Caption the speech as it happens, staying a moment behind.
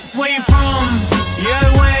where you from? Yo,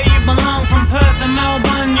 where you belong? From Perth to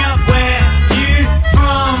Melbourne, yup, where you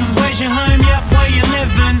from? Where's your home, yup, where you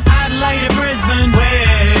living? Adelaide to Brisbane,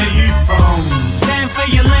 where you from? Stand for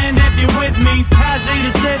your land if you're with me. Tassie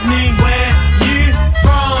to Sydney, where you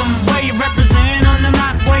from? Where you represent on the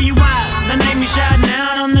map, where you at? The name you shouting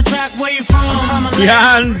out on the track, where you from?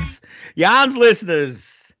 Yarns listeners.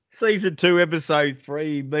 Season 2, episode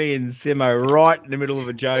 3, me and Simmo right in the middle of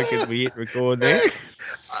a joke as we hit record there.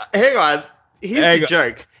 Hang on. Here's the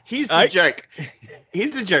joke. Here's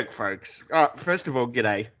the joke, folks. First of all,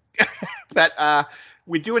 g'day. But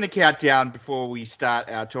we're doing a countdown before we start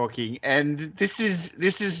our talking, and this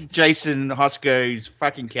is Jason Hosco's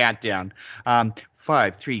fucking countdown.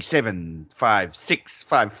 5, 3, 7, 5, 6,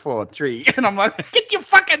 5, 4, 3. And I'm like, get your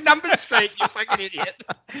fucking numbers straight, you fucking idiot.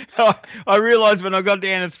 I realised when I got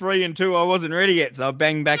down to 3 and 2, I wasn't ready yet, so I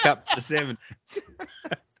banged back up to 7.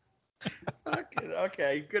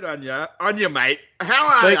 Okay, good on you. On you, mate. How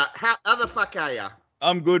are you? How the fuck are you?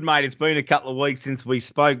 I'm good, mate. It's been a couple of weeks since we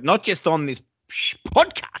spoke, not just on this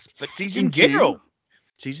podcast, but Season in general.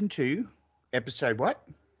 Season 2, episode what?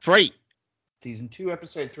 3. Season 2,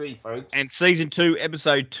 episode 3, folks. And season 2,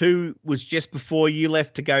 episode 2 was just before you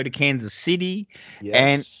left to go to Kansas City.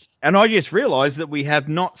 Yes. And I just realised that we have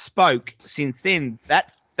not spoke since then.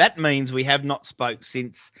 That means we have not spoke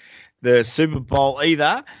since the Super Bowl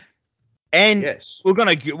either. And yes, we're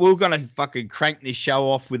gonna fucking crank this show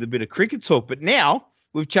off with a bit of cricket talk. But now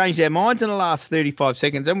we've changed our minds in the last 35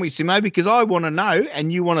 seconds, haven't we, Simmo? Because I want to know,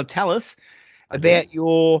 and you want to tell us about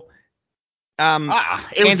your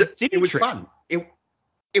Kansas City trip. Fun.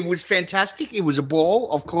 It was fantastic. It was a ball.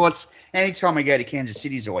 Of course, anytime I go to Kansas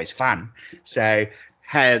City is always fun. So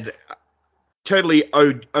had totally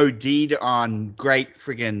OD'd on great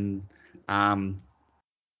friggin'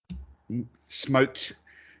 smoked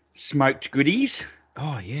goodies.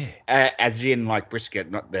 Oh yeah. As in like brisket,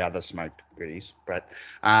 not the other smoked goodies. But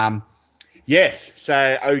yes,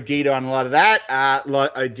 so OD'd on a lot of that.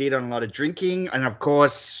 OD'd on a lot of drinking, and of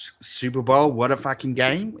course Super Bowl. What a fucking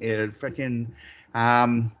game! It fucking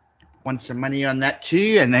won some money on that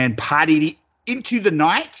too, and then partied into the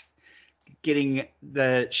night, getting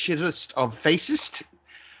the shittest of facest.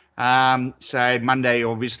 So Monday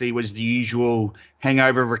obviously was the usual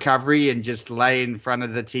hangover recovery and just lay in front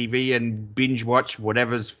of the TV and binge watch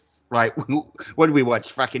whatever's like. What did we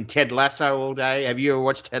watch? Fucking Ted Lasso all day. Have you ever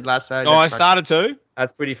watched Ted Lasso? I started to.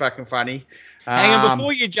 That's pretty fucking funny. Hang on,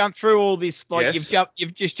 before you jump through all this, like yes.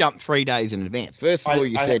 you've just jumped 3 days in advance. First of all,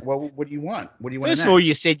 you said, well, what do you want? What do you want? First of all,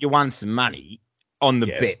 you said you won some money on the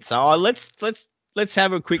bet. So let's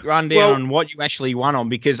have a quick rundown on what you actually won on,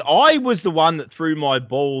 because I was the one that threw my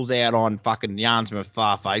balls out on fucking Yarns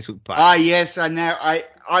Far Facebook page. Ah, yes, I know. I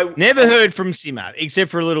never heard from Simmo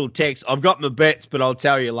except for a little text. I've got my bets, but I'll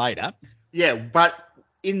tell you later. Yeah, but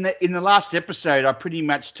in the last episode, I pretty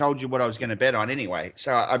much told you what I was going to bet on anyway.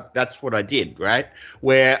 So that's what I did, right?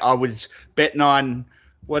 Where I was betting on,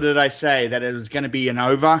 what did I say? That it was going to be an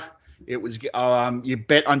over. It was you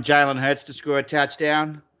bet on Jalen Hurts to score a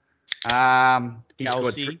touchdown.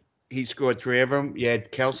 He scored 3 of them. Yeah,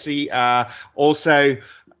 Kelsey. Also,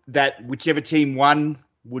 that whichever team won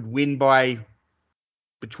would win by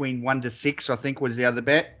between 1 to 6, I think was the other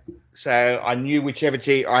bet. So I knew whichever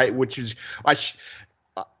team I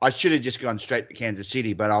should have just gone straight to Kansas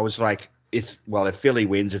City, but I was like, if Philly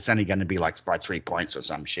wins, it's only going to be like by 3 points or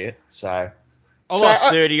some shit. So I lost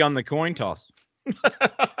 30 on the coin toss.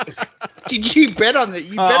 Did you bet on that?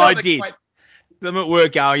 I did. Them at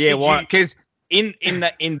work. Oh yeah, why? Because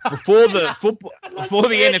before the football, before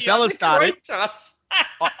the NFL had started,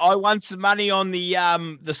 I won some money on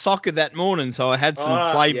the soccer that morning, so I had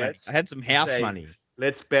some play money. I had some house money.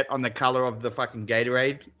 Let's bet on the color of the fucking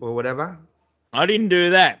Gatorade or whatever. I didn't do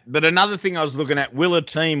that. But another thing I was looking at, will a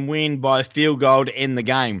team win by a field goal to end the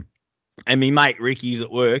game? And my mate Ricky's at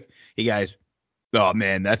work. He goes, oh,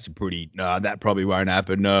 man, that probably won't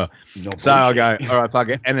happen. No. So I go, all right, fuck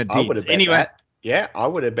it. And it did. I would have bet that. Yeah, I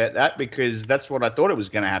would have bet that because that's what I thought it was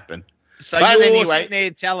going to happen. So you're sitting there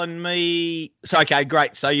telling me, okay,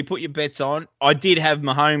 great. So you put your bets on. I did have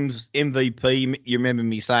Mahomes MVP. You remember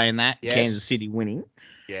me saying that? Yes. Kansas City winning.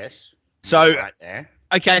 Yes. So, right there.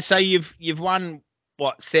 Okay, so you've won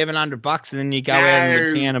what, $700, and then you go out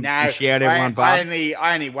in the town and shout everyone back. I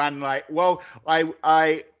only won I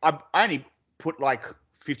only put like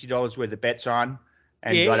 $50 worth of bets on,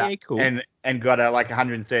 and got like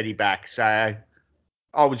 130 back. So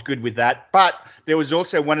I was good with that. But there was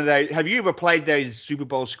also one of those. Have you ever played those Super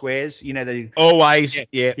Bowl squares? You know, always.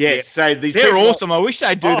 Yeah. So they're awesome. I wish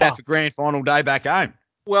they'd do that for grand final day back home.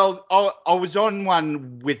 Well, I was on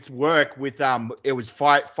one with work with it was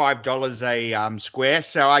 $5 a square,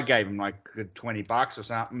 so I gave him like $20 or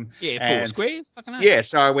something. Yeah, 4 and squares. Fucking hell. yeah,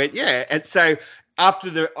 so I went and so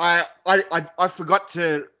after I forgot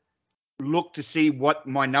to look to see what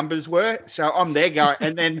my numbers were, so I'm there going,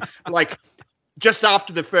 and then like just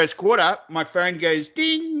after the first quarter, my phone goes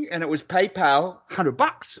ding, and it was PayPal,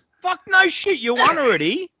 $100. Fuck no shit. You won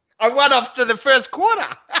already. I won after the first quarter.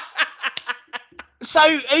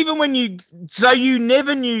 So even when you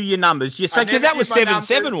never knew your numbers, you say, because that was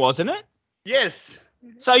 7-7, wasn't it? Yes.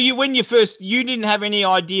 So you didn't have any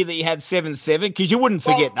idea that you had 7-7 because you wouldn't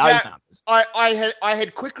forget those numbers. I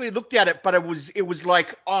had quickly looked at it, but it was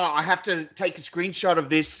like, oh, I have to take a screenshot of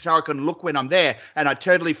this so I can look when I'm there, and I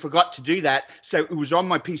totally forgot to do that. So it was on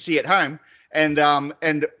my PC at home, and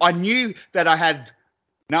I knew that I had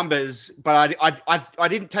numbers, but I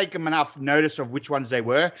didn't take them enough notice of which ones they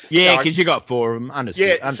were. Yeah, because you got 4 of them.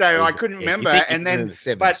 Understood. Yeah, so I couldn't remember, and then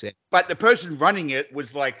but the person running it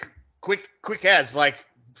was like quick as like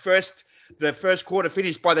the first quarter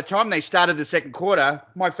finished. By the time they started the second quarter,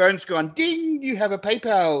 my phone's gone ding. You have a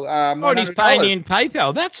PayPal. And he's paying you in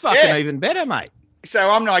PayPal. That's fucking even better, mate. So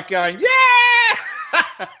I'm like going, yeah.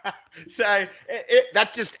 So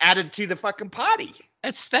that just added to the fucking party.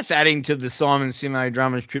 That's adding to the Simon Simmo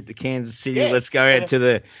drummers trip to Kansas City. Yes, Let's go out to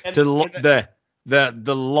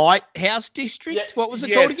the Lighthouse District. Yeah, What was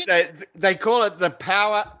it called again? They call it the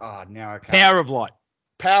Power. Oh, now I can't. Power of Light.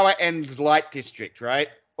 Power and Light District, right?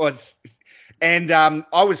 And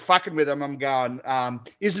I was fucking with them. I'm going,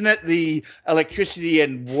 isn't it the electricity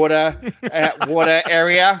and water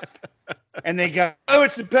area? And they go, oh,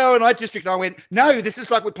 it's the Power and Light District. And I went, no, this is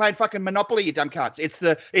like we're playing fucking Monopoly, you dumb cunts. It's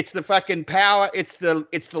the fucking power. It's the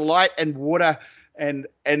light and water and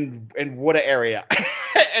water area.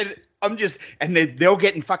 And I'm just, and they're all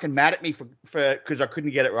getting fucking mad at me for because I couldn't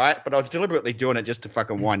get it right, but I was deliberately doing it just to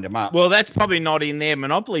fucking wind them up. Well, that's probably not in their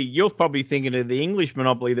Monopoly. You're probably thinking of the English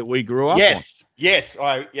Monopoly that we grew up on. Yes,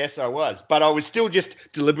 I was, but I was still just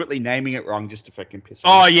deliberately naming it wrong just to fucking piss Oh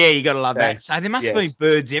off. yeah, you got to love that. So there must have been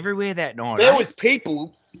birds everywhere that night. There was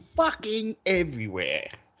people fucking everywhere,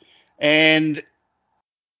 and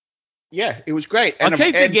yeah, it was great. And I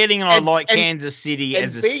keep forgetting I like Kansas City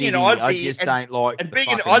as a city. Aussie, I just don't like. And being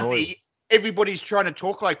an Aussie, everybody's trying to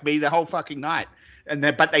talk like me the whole fucking night,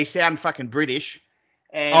 but they sound fucking British.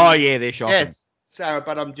 And oh yeah, they're shocking. Yes. So,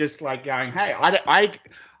 but I'm just like going, hey,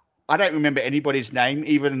 I don't remember anybody's name,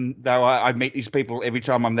 even though I meet these people every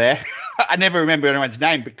time I'm there. I never remember anyone's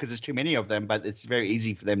name because there's too many of them, but it's very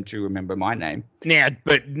easy for them to remember my name. Now,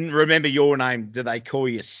 but remember your name. Do they call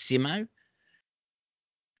you Simmo?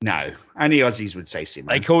 No, only Aussies would say Simmo.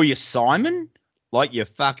 They call you Simon, like your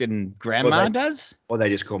fucking grandma does? Or they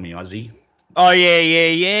just call me Aussie. Oh,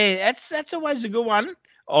 yeah. That's always a good one.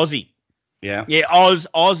 Aussie. Yeah. Yeah, Oz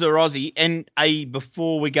or Aussie. And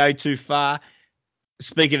before we go too far,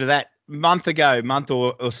 speaking of that, month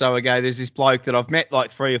or so ago, there's this bloke that I've met like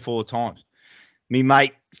 3 or 4 times. Me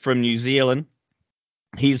mate from New Zealand,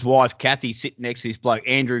 his wife, Kathy, sitting next to this bloke,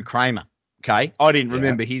 Andrew Kramer. Okay. I didn't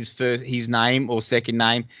remember his name or second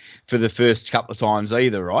name for the first couple of times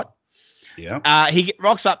either, right? Yeah. He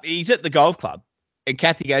rocks up, he's at the golf club, and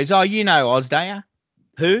Kathy goes, oh, you know Oz, don't you?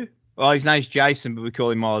 Who? Well, his name's Jason, but we call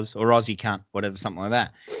him Oz or Aussie cunt, whatever, something like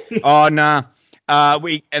that. Oh, no.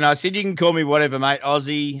 And I said, you can call me whatever, mate.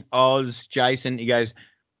 Aussie, Oz, Jason. He goes,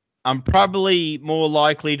 I'm probably more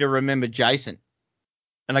likely to remember Jason.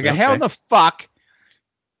 And I go, how the fuck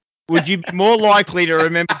would you be more likely to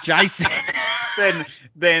remember Jason than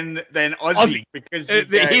Aussie? Because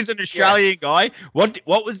he's an Australian guy. What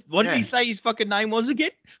did he say his fucking name was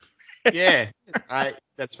again? Yeah,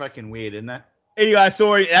 that's fucking weird, isn't it? Anyway, I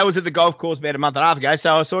saw him. That was at the golf course about a month and a half ago.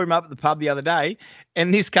 So I saw him up at the pub the other day,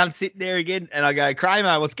 and this cunt's sitting there again. And I go,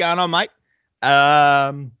 Kramer, what's going on, mate?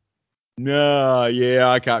 No, yeah,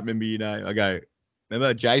 I can't remember your name. I go,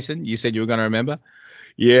 remember Jason? You said you were going to remember.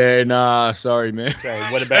 Yeah, nah, sorry, man. So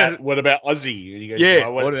what about Aussie? And he goes, yeah,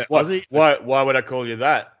 what about Aussie? Why would I call you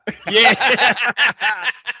that? Yeah.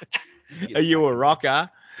 Are you a rocker?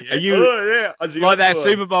 Yeah. Are you Aussie like that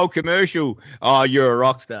Super Bowl commercial? Oh, you're a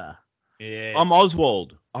rock star. Yeah. I'm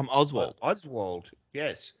Oswald. Oswald.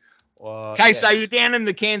 Yes. Okay, so you're down in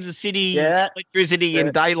the Kansas City electricity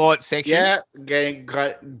and daylight section. Yeah,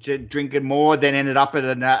 drinking more, then ended up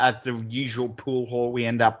at the usual pool hall we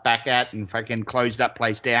end up back at and fucking closed that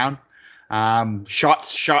place down.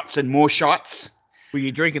 Shots, and more shots. Were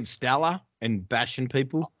you drinking Stella and bashing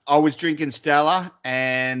people? I was drinking Stella,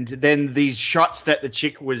 and then these shots that the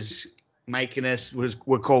chick was making us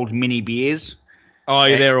were called mini beers. Oh,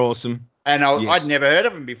 yeah, they're awesome. And I'd Yes. never heard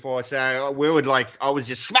of them before, so we would I was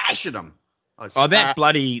just smashing them.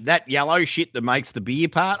 That yellow shit that makes the beer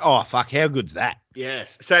part. Oh, fuck, how good's that?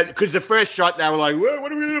 Yes. So, because the first shot, they were like, well,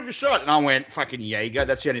 what are we doing for shot? And I went, fucking Jaeger.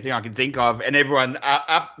 That's the only thing I can think of. And everyone,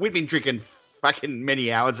 we've been drinking fucking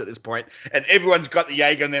many hours at this point, and everyone's got the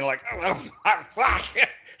Jaeger, and they're like, oh, fuck.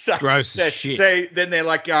 So, Gross as shit. So then they're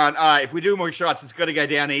like going, if we do more shots, it's got to go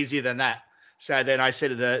down easier than that. So then I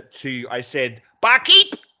said I said,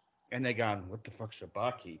 barkeep. And they're going, what the fuck's a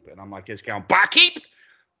barkeep? And I'm like, just going, barkeep.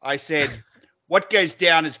 I said, what goes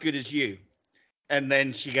down as good as you? And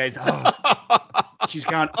then she goes, she's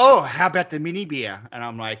going, how about the mini beer? And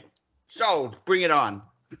I'm like, sold, bring it on.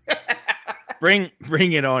 Bring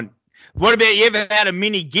it on. What about you ever had a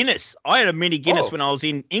mini Guinness? I had a mini Guinness when I was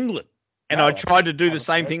in England, and I tried to do the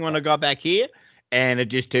same thing when I got back here, and it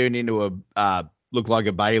just turned into looked like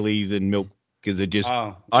a Bailey's and milk because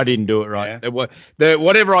I didn't do it right. Yeah.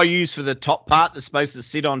 Whatever I use for the top part that's supposed to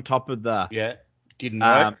sit on top of the didn't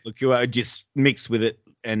work. Liqueur, just mix with it.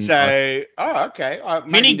 And so, okay.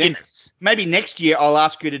 Mini Guinness. Maybe next year I'll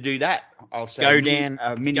ask you to do that. I'll say go down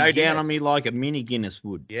on me like a mini Guinness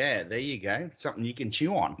would. Yeah, there you go. Something you can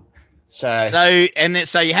chew on. So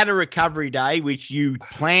you had a recovery day, which you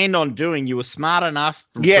planned on doing. You were smart enough,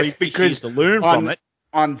 because to learn from it.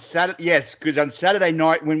 On Saturday, yes, because on Saturday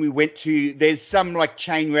night when we went to, there's some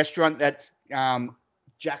chain restaurant that's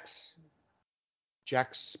Jack's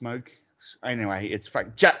Smoke. Anyway, it's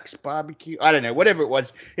Jack's Barbecue. I don't know, whatever it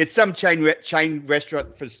was. It's some chain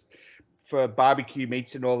restaurant for barbecue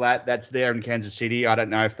meats and all that. That's there in Kansas City. I don't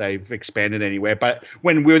know if they've expanded anywhere. But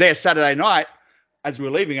when we were there Saturday night, as we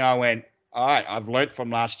were leaving, I went, all right, I've learnt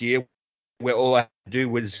from last year where all I had to do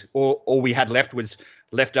was, all we had left was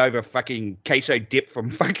leftover fucking queso dip from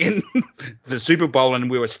fucking the Super Bowl,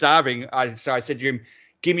 and we were starving. So I said to him,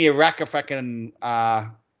 give me a rack of fucking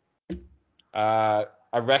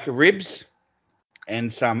a rack of ribs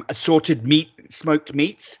and some assorted smoked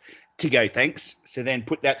meats to go, thanks. So then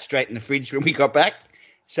put that straight in the fridge when we got back.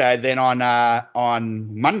 So then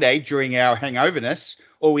on Monday during our hangoverness,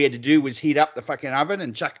 all we had to do was heat up the fucking oven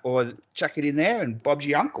and chuck it in there, and Bob's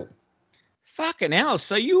your uncle. Fucking hell!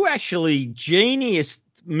 So you actually genius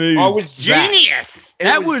move. I was genius.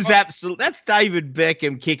 That was absolute. That's David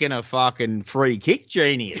Beckham kicking a fucking free kick.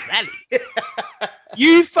 Genius. That is.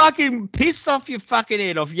 You fucking pissed off your fucking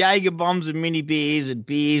head off Jaeger bombs and mini beers and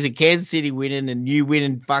Kansas City winning and you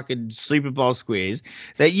winning fucking Super Bowl squares,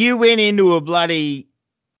 that you went into a bloody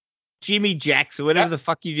Jimmy Jacks or whatever the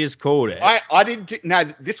fuck you just called it. I didn't. No,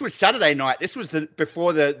 this was Saturday night. This was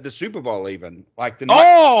before the Super Bowl even. The night.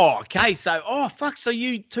 Oh, okay. So, fuck. So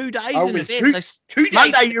you 2 days in advance. Two days.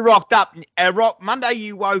 Monday you rocked up. Monday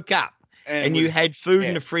you woke up and you had food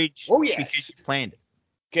in the fridge. Oh, yes. Because you planned it.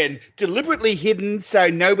 Again, deliberately hidden so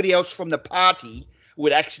nobody else from the party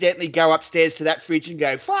would accidentally go upstairs to that fridge and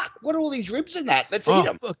go, fuck, what are all these ribs in that? Let's eat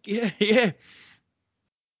them. Fuck, yeah.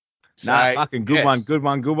 So, fucking good one. So,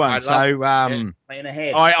 plan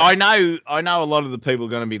ahead. I know a lot of the people are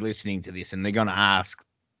going to be listening to this and they're going to ask,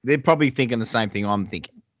 they're probably thinking the same thing I'm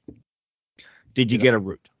thinking. Did you get a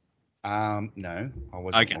root? No, I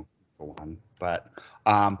wasn't looking for one, but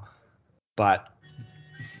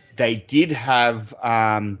they did have,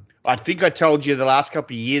 I think I told you the last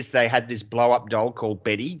couple of years they had this blow-up doll called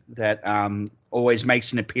Betty that always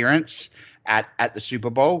makes an appearance at the Super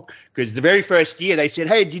Bowl. Because the very first year they said,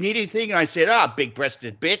 hey, do you need anything? And I said,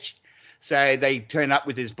 big-breasted bitch. So they turned up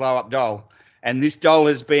with this blow-up doll. And this doll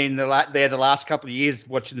has been there the last couple of years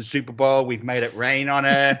watching the Super Bowl. We've made it rain on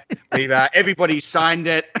her. Everybody signed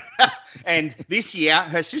it. And this year,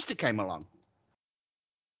 her sister came along.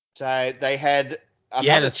 So they had... You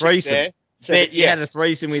had a threesome. You had a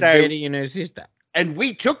threesome with Betty and her sister. And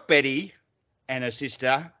we took Betty and her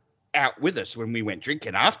sister out with us when we went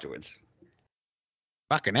drinking afterwards.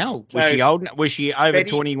 Fucking hell. Was she old? Was she over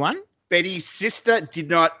 21? Betty's sister did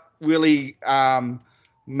not really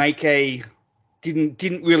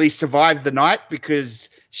didn't really survive the night because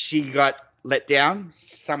she got let down.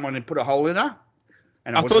 Someone had put a hole in her.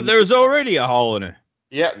 And I thought there was already a hole in her.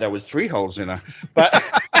 Yeah, there was 3 holes in her. But...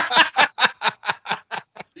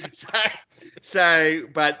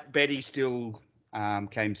 but Betty still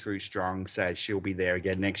came through strong, so she'll be there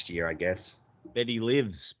again next year, I guess. Betty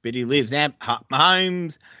lives. Now,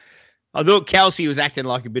 Mahomes, I thought Kelsey was acting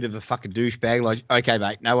like a bit of a fucking douchebag. Like, okay,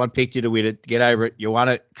 mate, no one picked you to win it. Get over it. You won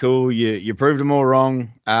it. Cool. You proved them all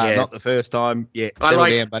wrong. Yes. Not the first time. Yeah, settle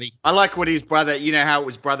down, buddy. I like what his brother, you know how it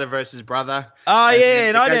was brother versus brother? Oh, yeah,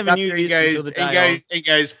 and I never knew this until the day he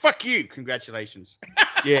goes, fuck you. Congratulations.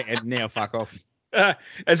 Yeah, and now fuck off.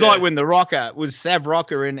 It's like when the Rocker was Sav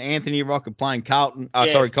Rocker and Anthony Rocker playing Carlton.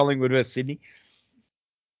 Yes. Collingwood versus Sydney.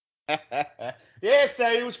 Yeah, so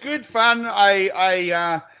it was good fun.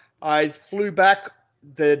 I flew back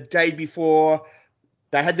the day before.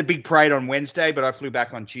 They had the big parade on Wednesday, but I flew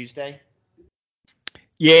back on Tuesday.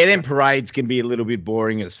 Yeah, then parades can be a little bit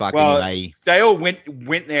boring as fuck anyway. They all went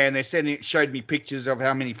there and they showed me pictures of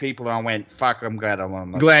how many people. And I went, fuck, I'm glad I'm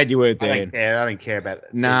on. Glad you weren't there. I don't care about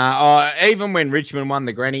that. Nah, even when Richmond won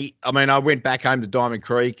the granny, I mean, I went back home to Diamond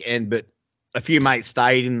Creek, but a few mates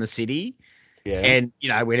stayed in the city. Yeah. And,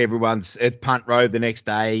 when everyone's at Punt Road the next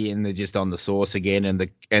day and they're just on the sauce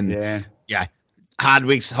again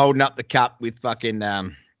Hardwick's holding up the cup with fucking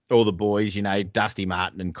all the boys, Dusty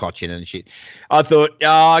Martin and Cochin and shit. I thought,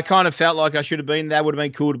 I kind of felt like I should have been there. Would have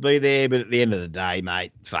been cool to be there. But at the end of the day,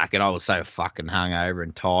 mate, I was so fucking hungover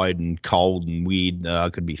and tired and cold and weird.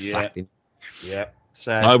 I could be fucked in. Yeah.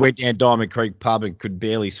 So I went down Diamond Creek pub and could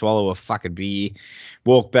barely swallow a fucking beer.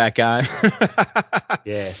 Walked back home.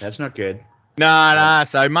 Yeah, that's not good. No.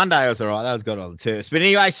 So Monday was all right. That was good on the turfs. But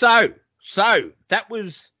anyway, so that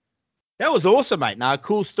was awesome, mate. No,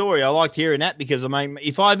 cool story. I liked hearing that because, I mean,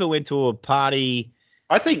 if I ever went to a party,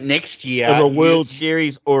 I think next year, or a World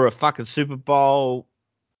Series or a fucking Super Bowl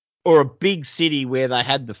or a big city where they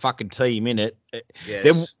had the fucking team in it,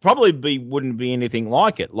 there probably wouldn't be anything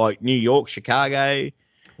like it, like New York, Chicago.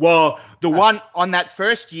 Well, the one on that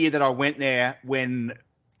first year that I went there when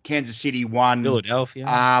Kansas City won, Philadelphia,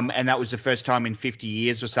 and that was the first time in 50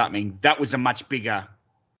 years or something. That was a much bigger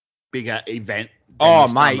event. Oh,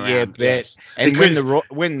 mate, yeah, bet. Yes. And because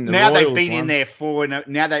when the now Royals they've been won, in there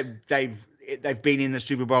now they've been in the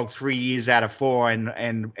Super Bowl 3 years out of 4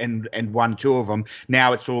 and won 2 of them.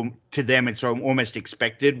 Now it's all to them. It's almost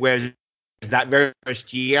expected. Whereas that very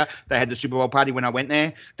first year they had the Super Bowl party when I went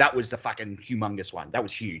there, that was the fucking humongous one. That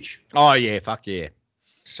was huge. Oh yeah, fuck yeah.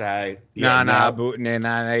 So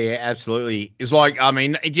yeah, absolutely. It's like, I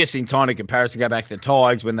mean, just in time of comparison, go back to the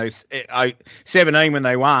Tigers when they 17 when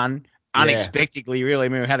they won. Unexpectedly, really. I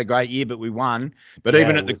mean, we had a great year, but we won. But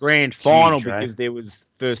even at the grand final, because there was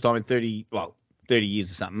first time in 30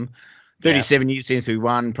 years or something, 37 years since we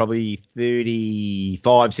won, probably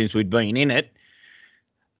 35 since we'd been in it.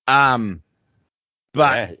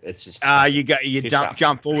 But it's just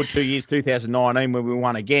jump forward 2 years, 2019, when we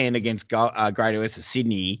won again against Greater Western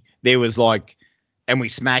Sydney. There was and we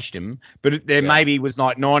smashed them, but there maybe was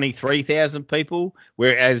like 93,000 people,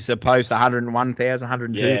 whereas opposed to 101,000,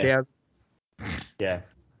 102,000. Yeah,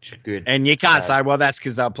 good. And you can't say, well, that's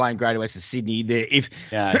because they were playing Greater Western Sydney. It's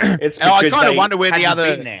I kind of wonder where the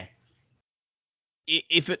other. Been there.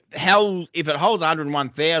 If it holds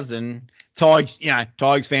 101,000,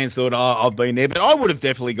 Tigers fans thought, I've been there, but I would have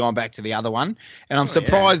definitely gone back to the other one. And I'm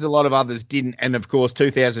surprised a lot of others didn't. And of course,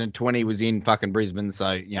 2020 was in fucking Brisbane,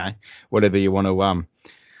 so whatever you want to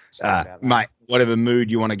mate, whatever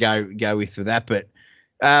mood you want to go with for that. But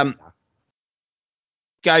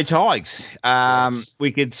go Tigers. I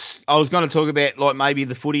was going to talk about maybe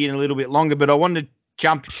the footy in a little bit longer, but I wanted to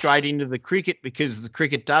jump straight into the cricket because the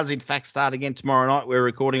cricket does in fact start again tomorrow night. We're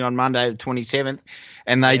recording on Monday the 27th,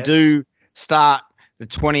 and they do start the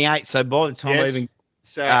 28th. So by the time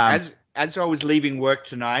as I was leaving work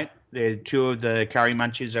tonight, the 2 of the curry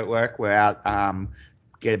munchers at work were out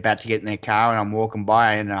about to get in their car, and I'm walking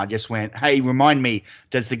by, and I just went, "Hey, remind me,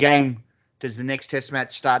 does the next test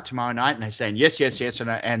match start tomorrow night?" And they're saying yes,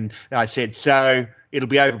 and I said, so it'll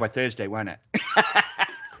be over by Thursday, won't it?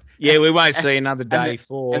 Yeah, we won't see another day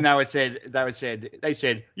for. And they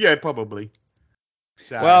said, yeah, probably.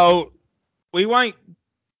 So, well, we won't.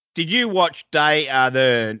 Did you watch day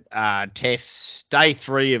 3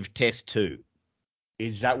 of test 2?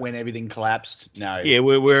 Is that when everything collapsed? No. Yeah,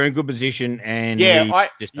 we're in good position, and I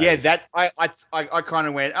kind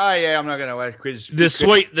of went, oh yeah, I'm not going to work because the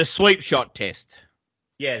sweep shot test.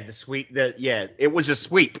 Yeah, it was a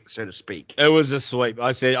sweep, so to speak. It was a sweep.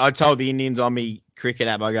 I told the Indians on me cricket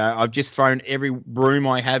app, I go, I've just thrown every broom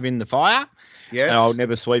I have in the fire. Yes. And I'll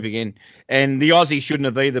never sweep again. And the Aussie shouldn't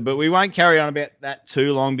have either, but we won't carry on about that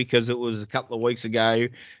too long because it was a couple of weeks ago.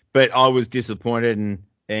 But I was disappointed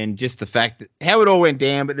and just the fact that how it all went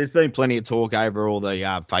down, but there's been plenty of talk over all the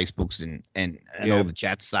Facebooks and all the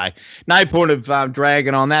chats. So no point of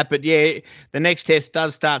dragging on that. But yeah, the next test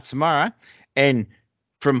does start tomorrow. And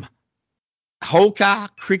from Holkar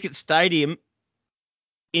Cricket Stadium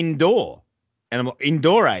indoor. And I'm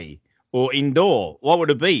indoor, or indoor? What would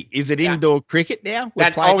it be? Is it indoor cricket now?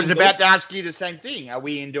 I was about to ask you the same thing. Are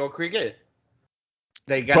we indoor cricket?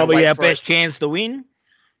 Probably our best chance to win.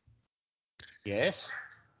 Yes.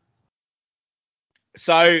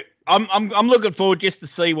 So I'm looking forward just to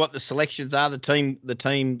see what the selections are, the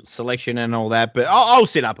team selection and all that. But I'll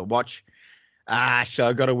sit up and watch. So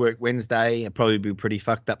I got to work Wednesday. I'll probably be pretty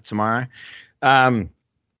fucked up tomorrow. But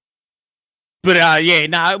yeah,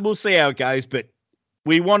 no, we'll see how it goes. But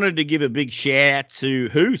we wanted to give a big shout out to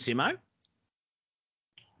who, Simmo?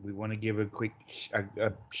 We want to give a quick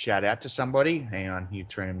a shout out to somebody. Hang on, you're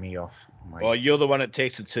throwing me off. Well, you're the one that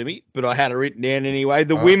texted to me, but I had it written down anyway.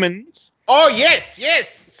 The women's. Oh yes.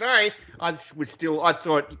 Sorry, I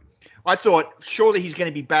thought surely he's going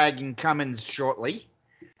to be bagging Cummins shortly.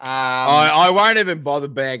 I won't even bother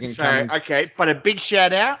bagging Cummins. Okay, but a big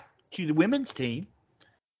shout out to the women's team.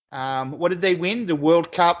 What did they win? The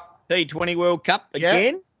World Cup, T20 World Cup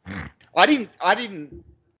again. Yeah.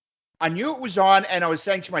 I knew it was on, and I was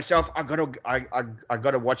saying to myself, I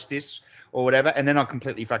gotta watch this or whatever, and then I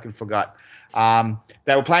completely fucking forgot.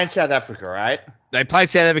 They were playing South Africa, right? They played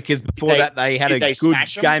South Africa because before that they had a good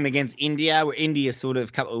game them? against India, where India sort of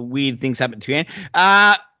a couple of weird things happened to end.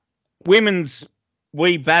 Women's,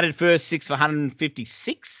 we batted first 6 for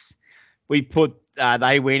 156. We put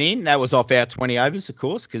they went in. That was off our 20 overs, of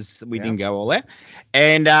course, because we didn't go all out.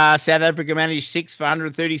 And South Africa managed 6 for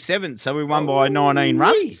 137, so we won by 19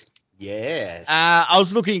 runs. Yes. I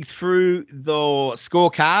was looking through the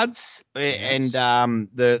scorecards and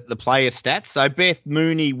the player stats. So Beth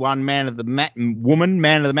Mooney won man of the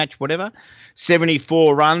match, whatever.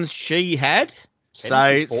 74 runs she had.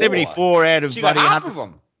 74. So 74 out of bloody half of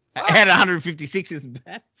them. Wow. Out of 156 isn't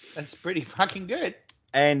bad. That's pretty fucking good.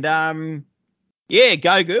 And yeah,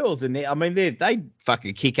 go girls. And I mean they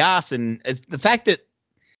fucking kick ass. And it's the fact that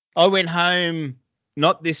I went home.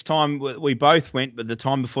 Not this time we both went, but the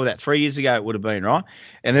time before that, 3 years ago, it would have been, right?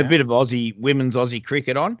 And a bit of women's Aussie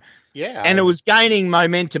cricket on. Yeah. And it was gaining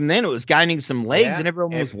momentum then. It was gaining some legs and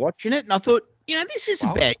everyone was watching it. And I thought, this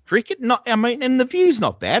isn't bad cricket. And the view's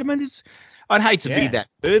not bad. I mean, I'd hate to be that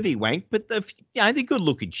pervy wank, but they're good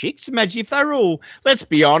looking chicks. Imagine if they're all, let's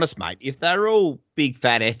be honest, mate, if they're all big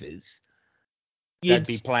fat effers. They'd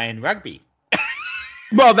be playing rugby.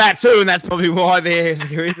 Well, that too, and that's probably why there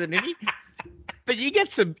isn't any. But you get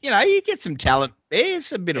some, talent.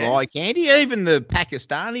 There's a bit of eye candy, even the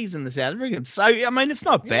Pakistanis and the South Africans. So, I mean, it's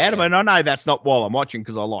not bad. I mean, I know that's not while I'm watching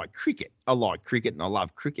because I like cricket. I like cricket and I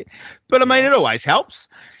love cricket. But, I mean, it always helps.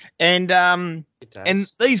 And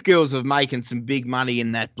these girls are making some big money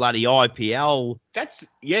in that bloody IPL.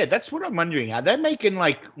 That's what I'm wondering. Are they making,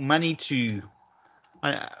 money to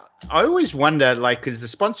I always wonder, because the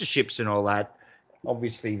sponsorships and all that,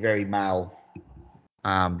 obviously very male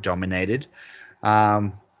dominated.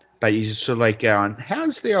 But you're just sort of going,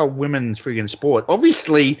 how's there a women's friggin' sport?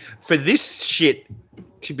 Obviously, for this shit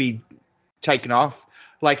to be taken off,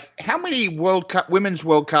 how many women's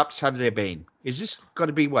World Cups have there been? Is this got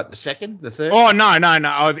to be the second, the third? Oh, no.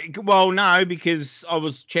 No, because I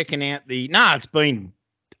was checking out it's been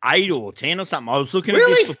 8 or 10 or something. I was looking at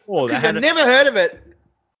this before. Because I've never heard of it.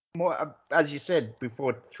 More, as you said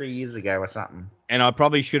before, 3 years ago or something. And I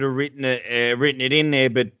probably should have written it in there,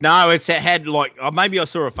 but no, it had maybe I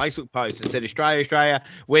saw a Facebook post that said Australia,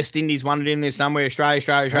 West Indies wanted in there somewhere, Australia.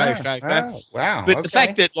 Wow. But the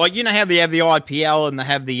fact that how they have the IPL and they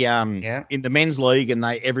have the in the men's league and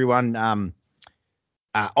everyone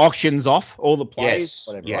auctions off all the players,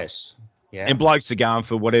 whatever. Yes. Yeah. And blokes are going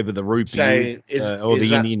for whatever the rupee or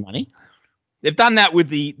the Indian money. They've done that with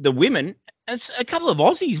the women. A couple of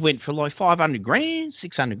Aussies went for 500 grand,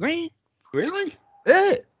 600 grand. Really?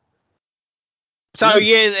 Yeah. So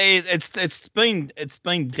it's been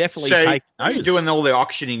definitely taken notice. You're doing all the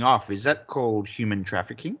auctioning off. Is that called human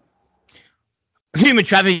trafficking? Human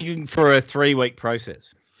trafficking for a 3-week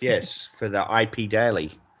process. Yes, for the IP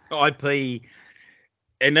Daily. IP.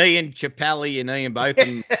 And Ian Chappelli and Ian both of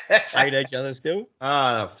them hate each other still.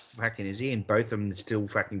 Oh, fucking is he? And both of them still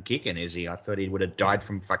fucking kicking, is he? I thought he would have died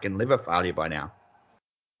from fucking liver failure by now.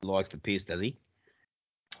 Likes the piss, does he?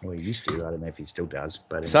 Well, he used to. I don't know if he still does.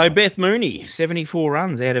 But so Beth Mooney, 74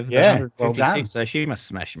 runs out of the 156. Well, so she must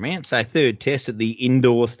smash them out. So third test at the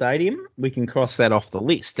indoor stadium. We can cross that off the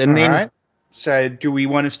list. And then. Right. So do we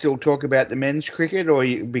want to still talk about the men's cricket or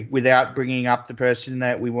without bringing up the person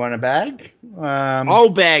that we want to bag? I'll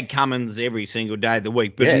bag Cummins every single day of the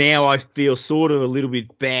week. But now I feel sort of a little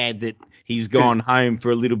bit bad that he's gone home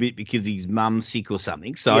for a little bit because his mum's sick or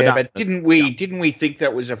something. So but didn't we think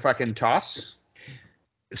that was a fucking toss?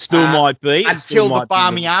 Still might be. Until the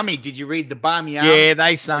Barmy Army. Did you read the Barmy Army? Yeah,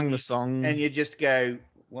 they sung the song. And you just go,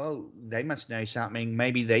 well, they must know something.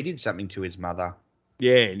 Maybe they did something to his mother.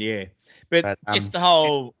 Yeah. But just the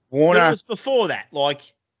whole Warner. It was before that.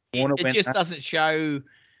 It just doesn't show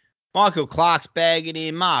Michael Clark's bagging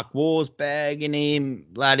him, Mark Waugh's bagging him,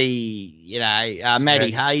 bloody,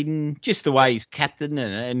 Matty Hayden, just the way he's captain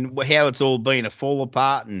and how it's all been a fall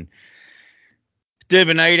apart. And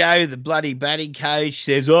Devanito, the bloody batting coach,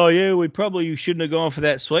 says, "Oh yeah, we probably shouldn't have gone for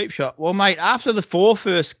that sweep shot." Well, mate, after the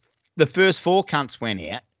first four cunts went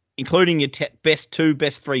out, including your best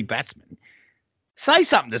three batsmen, say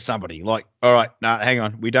something to somebody like, "All right, no, hang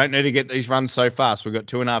on, we don't need to get these runs so fast. We've got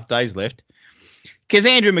 2.5 days left." Because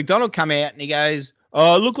Andrew McDonald come out and he goes,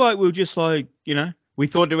 "Oh, it looked like we were just like, we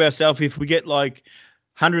thought to ourselves, if we get like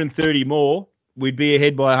 130 more, we'd be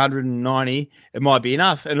ahead by 190. It might be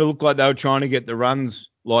enough." And it looked like they were trying to get the runs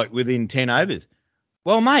like within 10 overs.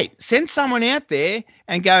 Well, mate, send someone out there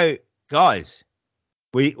and go, "Guys,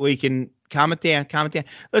 we can calm it down.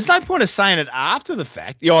 There's no point of saying it after the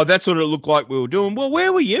fact. Yeah, that's what it looked like we were doing. Well,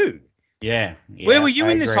 where were you? Yeah. Where were you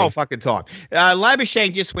in this whole fucking time?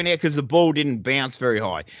 Labuschagne just went out because the ball didn't bounce very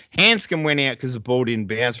high. Hanscom went out because the ball didn't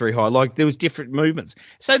bounce very high. Like, there was different movements.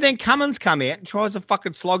 So then Cummins come out and tries to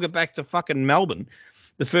fucking slog it back to fucking Melbourne.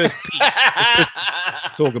 The first pitch,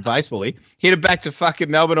 talk of baseball, hit it back to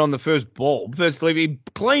fucking Melbourne on the first ball. First delivery,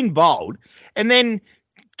 clean bowled. And then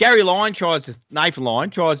Nathan Lyon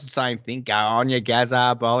tries the same thing. Go on, you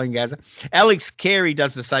Gazza, bowling Gazza. Alex Carey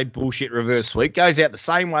does the same bullshit reverse sweep. Goes out the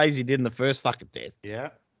same way as he did in the first fucking test. Yeah.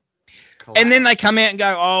 And then they come out and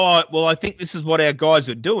go, "Oh, well, I think this is what our guys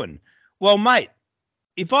are doing." Well, mate,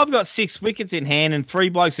 if I've got 6 wickets in hand and 3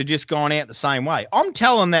 blokes are just gone out the same way, I'm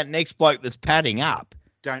telling that next bloke that's padding up,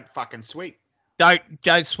 don't fucking sweep.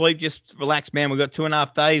 Don't sweep. Just relax, man. We've got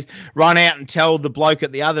 2.5 days. Run out and tell the bloke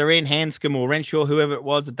at the other end, Hanscom or Renshaw, whoever it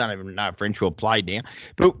was. I don't even know if Renshaw played now.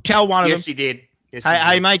 But tell one of them. Yes, he did.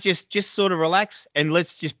 Hey, mate, just sort of relax and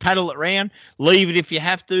let's just paddle it round. Leave it if you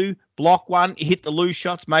have to. Block one. Hit the loose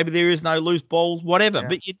shots. Maybe there is no loose balls, whatever. Yeah.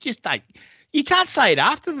 But you just don't. You can't say it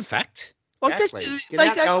after the fact. Like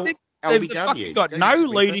exactly. They've fucking got no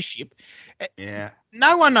leadership. Yeah.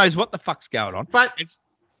 No one knows what the fuck's going on. But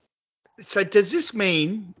so does this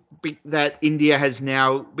mean that India has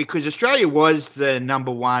now, because Australia was the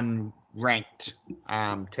number 1 ranked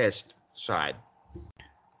test side,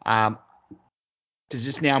 does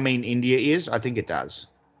this now mean India is? I think it does.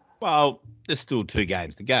 Well, there's still 2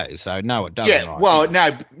 games to go, so no, it doesn't. Yeah, well,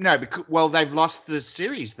 no, because they've lost the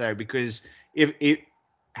series though, because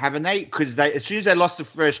haven't they? Because as soon as they lost the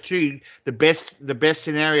first 2, the best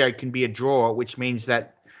scenario can be a draw, which means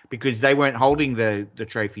that. Because they weren't holding the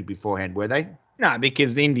trophy beforehand, were they? No,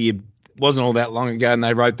 because India wasn't all that long ago, and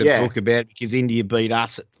they wrote the book about it because India beat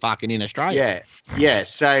us in Australia. Yeah.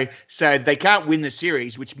 So they can't win the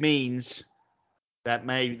series, which means that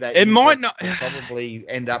it might not probably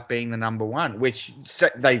end up being the number 1, which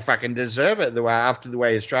they fucking deserve it after the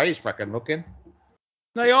way Australia's fucking looking.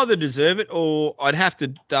 They either deserve it, or I'd have to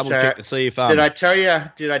double check to see if. Did I tell you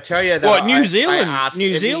that? What, New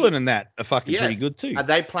Zealand and that are fucking pretty good too. Are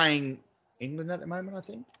they playing England at the moment? I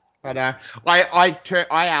think. But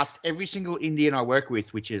I asked every single Indian I work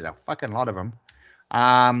with, which is a fucking lot of them,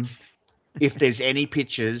 if there's any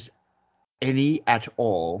pitches, any at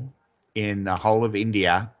all, in the whole of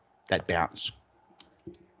India that bounce.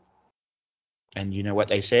 And you know what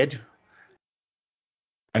they said?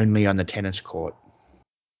 Only on the tennis court.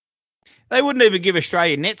 They wouldn't even give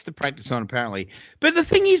Australia nets to practice on, apparently. But the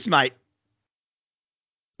thing is, mate,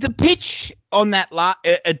 the pitch on that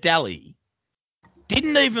at Delhi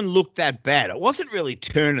didn't even look that bad. It wasn't really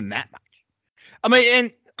turning that much. I mean,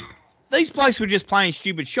 and these blokes were just playing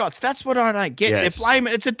stupid shots. That's what I don't get. Yes. They're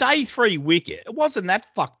blaming. It's a day 3 wicket. It wasn't that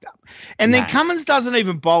fucked up. And then Cummins doesn't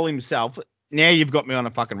even bowl himself. Now you've got me on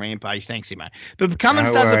a fucking rampage. Thanks, mate. But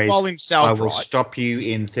Cummins doesn't bowl himself. I will stop you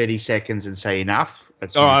in 30 seconds and say enough.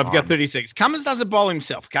 All right, I've got 30 seconds. Cummins doesn't bowl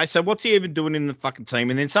himself, okay? So what's he even doing in the fucking team?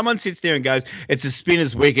 And then someone sits there and goes, "It's a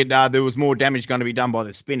spinner's wicket. There was more damage going to be done by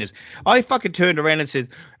the spinners." I fucking turned around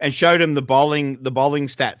and showed him the bowling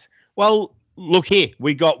stats. Well, look here.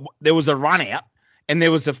 There was a run out, and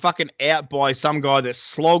there was a fucking out by some guy that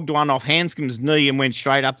slogged one off Hanscom's knee and went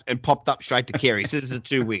straight up and popped up straight to Carey. So this is a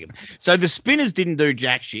 2 wicket. So the spinners didn't do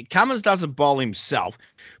jack shit. Cummins doesn't bowl himself.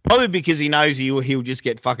 Probably because he knows he'll just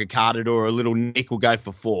get fucking carded or a little nick will go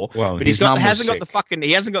for 4. Well, but he hasn't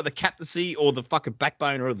got the captaincy or the fucking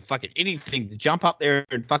backbone or the fucking anything to jump up there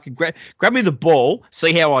and fucking grab me the ball,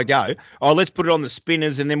 see how I go. Oh, let's put it on the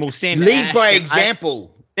spinners and then we'll send lead by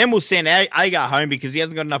example. Then we'll send Agar home because he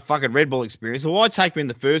hasn't got enough fucking red ball experience. So why take him in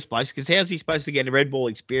the first place? Because how's he supposed to get a red ball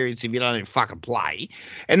experience if you don't even fucking play?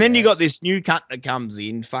 And then you got this new cunt that comes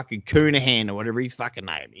in, fucking Coonahan or whatever his fucking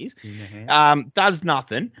name is, does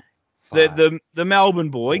nothing. The Melbourne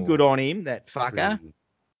boy, good on him, that fucker.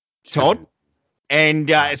 Todd. And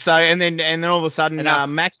then all of a sudden, Enough.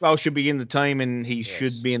 Maxwell should be in the team, and he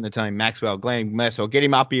should be in the team. Glenn Maxwell, get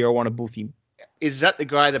him up here. I want to boof him. Is that the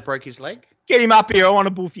guy that broke his leg? Get him up here. I want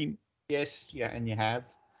to boof him. Yes, yeah, and you have.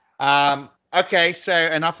 Okay, so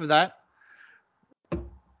enough of that.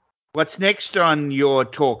 What's next on your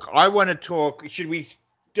talk? I want to talk.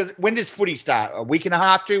 When does footy start? A week and a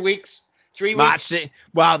half, 2 weeks, 3 weeks?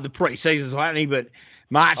 Well, the pre-season's happening, but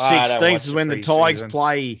March 16th is when the Tigers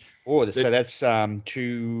play. Oh, so that's 3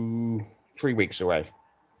 weeks away.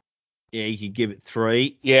 Yeah, you could give it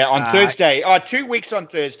 3. Yeah, on Thursday. 2 weeks on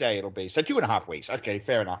Thursday it'll be. So 2.5 weeks. Okay,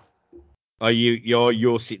 fair enough. Oh,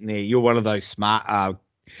 you're sitting there. You're one of those smart.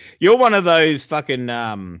 You're one of those fucking.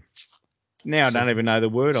 Now I don't even know the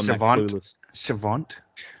word. I'm savant. That clueless. Savant.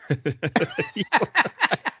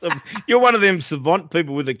 You're one of them savant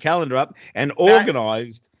people with a calendar up and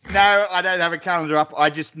organised. No, I don't have a calendar up. I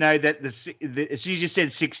just know that as soon as you said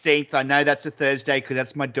 16th, I know that's a Thursday because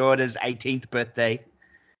that's my daughter's 18th birthday.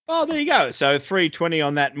 Oh, there you go. So 3:20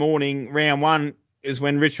 on that morning, round 1 is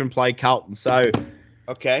when Richmond play Carlton. So,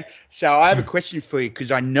 okay. So I have a question for you because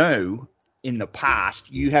I know in the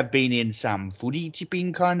past you have been in some footy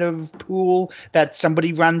tipping kind of pool that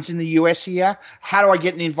somebody runs in the US here. How do I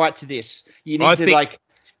get an invite to this? You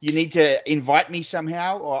need to invite me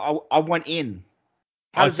somehow, or I want in.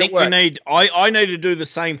 How does it work? I need to do the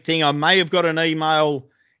same thing. I may have got an email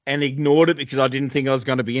and ignored it because I didn't think I was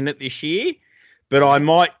going to be in it this year. But I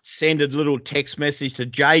might send a little text message to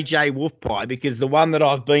JJ Wolfpie because the one that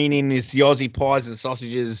I've been in is the Aussie Pies and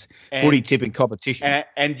Sausages footy tipping competition.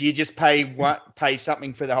 And do you just pay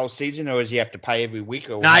something for the whole season, or do you have to pay every week?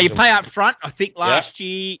 Or no, you pay up front. I think last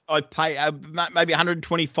year I paid maybe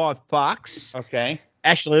 $125. Okay.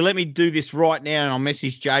 Actually, let me do this right now and I'll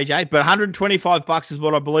message JJ. But $125 is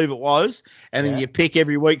what I believe it was. And then you pick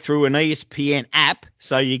every week through an ESPN app.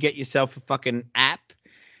 So you get yourself a fucking app.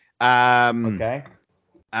 Okay.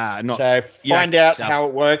 So find out how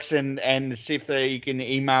it works and see if you can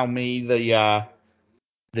email me the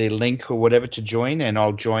link or whatever to join, and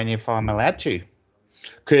I'll join if I'm allowed to.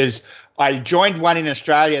 Because I joined one in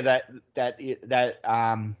Australia that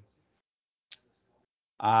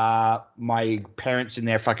my parents in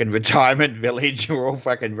their fucking retirement village were all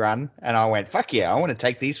fucking run, and I went, fuck yeah, I want to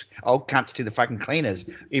take these old cunts to the fucking cleaners,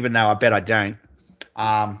 even though I bet I don't.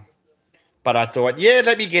 But I thought,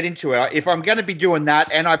 let me get into it. If I'm going to be doing that,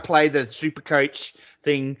 and I play the super coach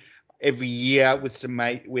thing every year with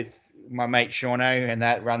my mate Shauno, and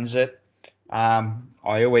that runs it. I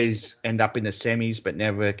always end up in the semis, but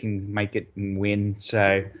never can make it and win.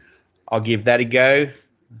 So I'll give that a go.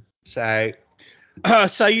 So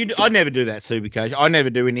I never do that super coach. I never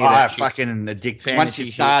do any of that. I fucking addict. Once you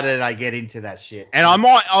started, I get into that shit. And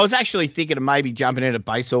I was actually thinking of maybe jumping into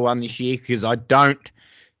baseball one this year because I don't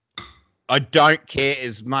care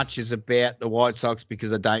as much as about the White Sox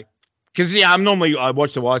because I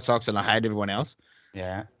watch the White Sox and I hate everyone else.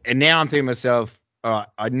 Yeah. And now I'm thinking to myself, all right,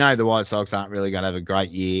 I know the White Sox aren't really going to have a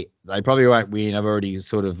great year. They probably won't win. I've already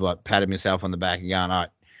sort of patted myself on the back and going, all right.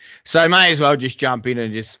 So may as well just jump in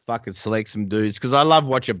and just fucking select some dudes because I love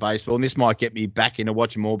watching baseball, and this might get me back into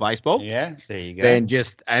watching more baseball. Yeah, there you go.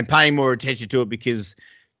 And paying more attention to it because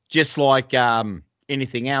just like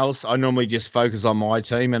anything else, I normally just focus on my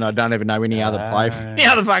team and I don't even know any other player from any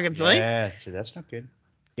other fucking team. Yeah, so that's not good.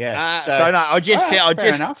 Yeah.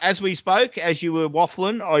 As we spoke, as you were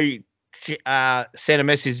waffling, I sent a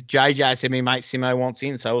message to JJ, said me mate Simmo wants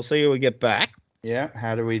in, so we'll see when we get back. Yeah,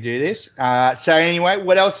 how do we do this? So anyway,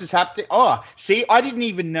 what else is happening? Oh, see, I didn't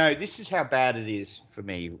even know. This is how bad it is for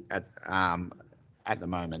me at the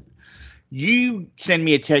moment. You send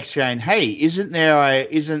me a text saying, "Hey, isn't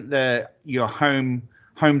your home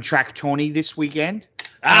track tourney this weekend?"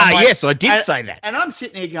 Yes, I did say that. And I'm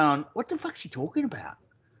sitting there going, "What the fuck's he talking about?"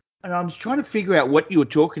 And I was trying to figure out what you were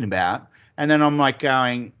talking about, and then I'm like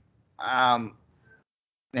going,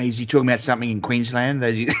 is he talking about something in Queensland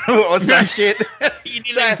or some shit? You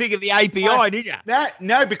didn't even think of the API, did you?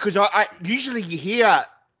 No, because I usually you hear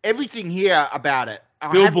everything here about it.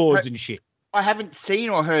 Billboards and shit. I haven't seen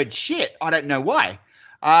or heard shit. I don't know why.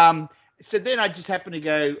 So then I just happened to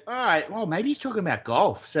go, all right, well, maybe he's talking about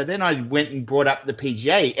golf. So then I went and brought up the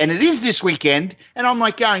PGA, and it is this weekend. And I'm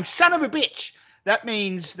like going, son of a bitch. That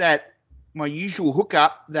means that my usual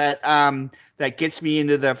hookup that gets me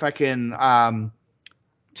into the fucking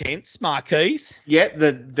tents, marquees. Yeah,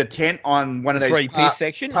 the tent on one of those 3-piece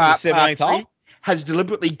section on the 17th hole has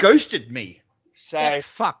deliberately ghosted me. So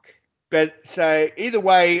fuck. But so either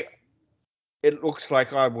way, it looks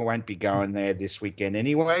like I won't be going there this weekend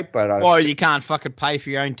anyway. But you can't fucking pay for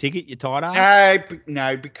your own ticket, you tight ass.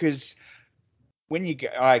 No, because when you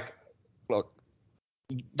go, look,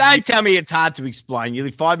 Don't tell me it's hard to explain. You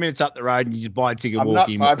live 5 minutes up the road and you just buy a ticket, I'm walk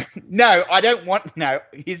not in. No, I don't want. No,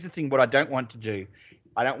 here's the thing. What I don't want to do,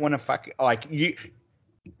 I don't want to like you.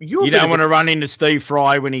 You don't want to run into Steve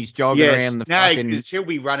Fry when he's jogging around the fucking. because he'll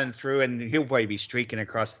be running through and he'll probably be streaking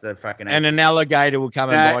across the fucking. And an alligator will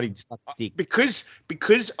come and bite his fucking dick.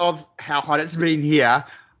 Because of how hot it's been here,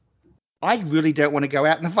 I really don't want to go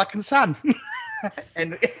out in the fucking sun.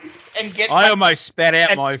 and get. I almost spat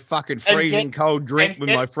out my fucking freezing cold drink with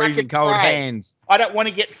my freezing cold hands. I don't want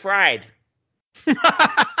to get fried.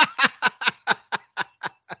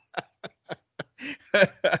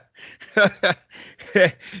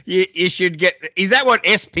 You should get. Is that what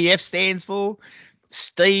SPF stands for?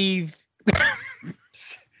 Steve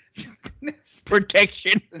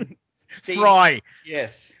Protection Fry.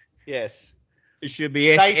 Yes. It should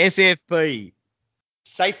be SFP.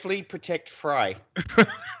 Safely protect Fry.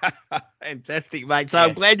 Fantastic, mate. So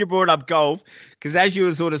I'm glad you brought up golf because, as you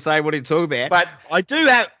were sort of saying what it's all about, but I do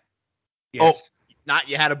have. Yes. Oh, no,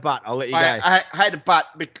 you had a butt. I'll let you go. I had a butt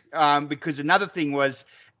because another thing was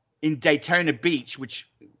in Daytona Beach, which,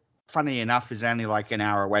 funny enough, is only like an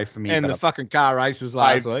hour away from me. And the fucking car race was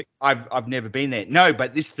last week. I've never been there. No,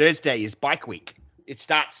 but this Thursday is Bike Week. It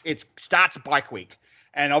starts Bike Week,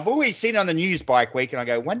 and I've always seen on the news Bike Week, and I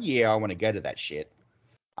go, one year I want to go to that shit.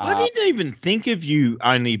 I didn't even think of you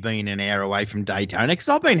only being an hour away from Daytona because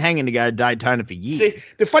I've been hanging to go to Daytona for years. See,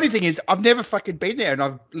 the funny thing is I've never fucking been there, and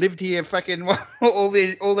I've lived here fucking all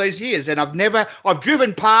those years, and I've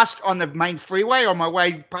driven past on the main freeway on my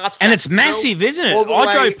way past. And it's massive, isn't it?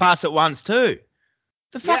 I drove past it once too.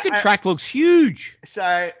 The fucking track looks huge.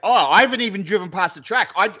 So, I haven't even driven past the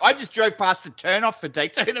track. I just drove past the turnoff for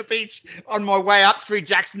Daytona Beach on my way up through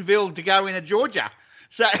Jacksonville to go into Georgia.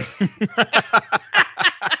 So,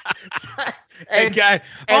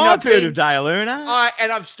 I've heard of Dale Earner.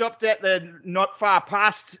 And I've stopped at the not far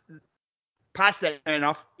past that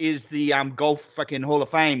turnoff is the golf fucking Hall of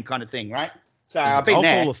Fame kind of thing, right? So I've been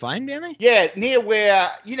there. Hall of Fame down there? Yeah, near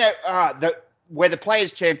where where the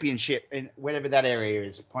Players Championship in whatever that area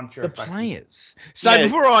is, Poncho. The Players. So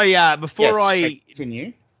before I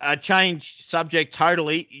continue, change subject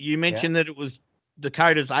totally, you mentioned that it was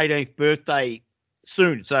Dakota's 18th birthday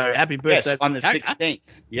soon. So happy birthday on the 16th.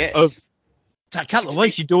 Yes. So a couple of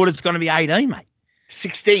weeks, your daughter's going to be 18, mate.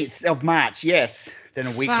 16th of March. Yes. Then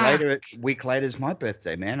a week later is my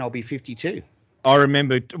birthday, man. I'll be 52. I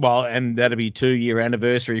remember, and that'll be 2-year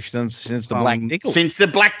anniversary since the Black Nickel. Since the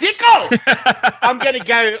Black Nickel, I'm gonna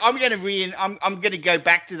go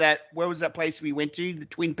back to that. Where was that place we went to? The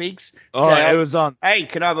Twin Peaks. It was on. Hey,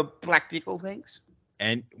 can I have a Black Nickel, thanks?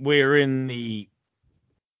 And we're in the.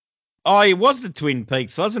 Oh, it was the Twin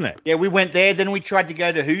Peaks, wasn't it? Yeah, we went there. Then we tried to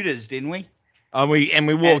go to Hooters, didn't we?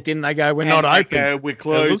 We walked in. They go, "We're not open. We're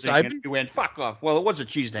closed." We went, "Fuck off." Well, it was a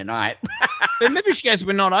Tuesday night. But maybe she goes,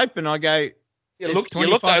 "We're not open." I go. You look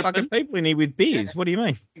 25 fucking people in here with beers. Yeah. What do you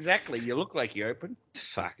mean? Exactly. You look like you're open.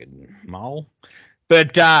 Fucking mole.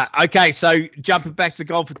 But, okay, so jumping back to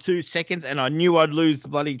golf for 2 seconds, and I knew I'd lose the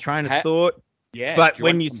bloody train of thought. Yeah. But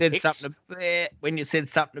when you said something about,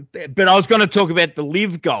 but I was going to talk about the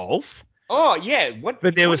live golf. Oh, yeah.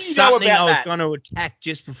 But there was something I was going to attack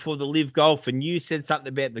just before the live golf, and you said something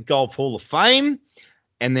about the Golf Hall of Fame,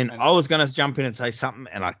 and then I was going to jump in and say something,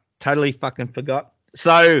 and I totally fucking forgot.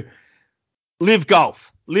 So... Live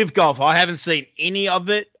golf. I haven't seen any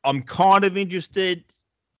of it. I'm kind of interested.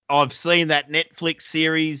 I've seen that Netflix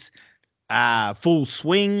series, Full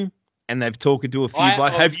Swing, and they've talked to a few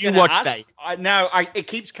blokes. Have you watched that? No, it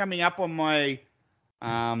keeps coming up on my,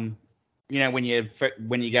 when you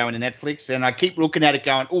go into Netflix, and I keep looking at it,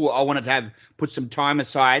 going, "Oh, I wanted to put some time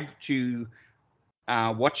aside to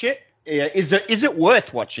watch it." Is it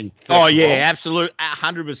worth watching? Absolutely,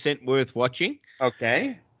 100% worth watching.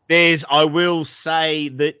 Okay. I will say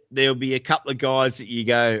that there'll be a couple of guys that you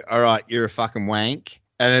go, all right, you're a fucking wank.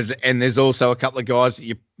 And there's also a couple of guys that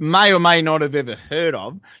you may or may not have ever heard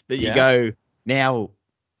of that you go, now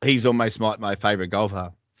he's almost like my favorite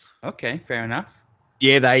golfer. Okay, fair enough.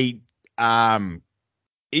 Yeah, have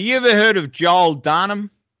you ever heard of Joel Darnham?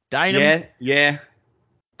 Yeah.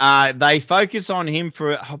 They focus on him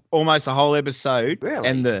for almost a whole episode. Really?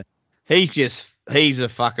 And he's a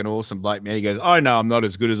fucking awesome bloke, man. He goes, I know I'm not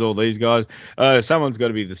as good as all these guys. Someone's got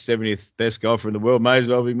to be the 70th best golfer in the world. May as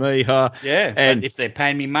well be me, huh? Yeah, and if they're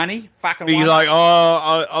paying me money, fucking he's like,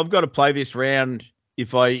 I've got to play this round.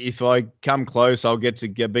 If I come close, I'll get to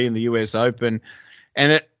be in the US Open.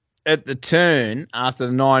 And at the turn, after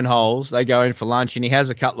the 9 holes, they go in for lunch, and he has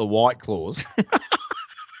a couple of White Claws.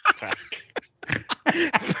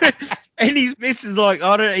 And his missus like,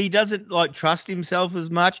 he doesn't like trust himself as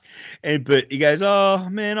much. But he goes, oh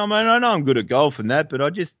man, I know I'm good at golf and that, but I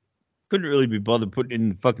just couldn't really be bothered putting in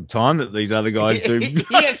the fucking time that these other guys do.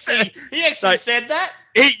 he actually said that.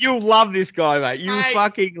 You'll love this guy, mate. You'll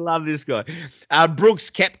fucking love this guy. Brooks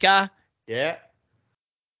Koepka. Yeah.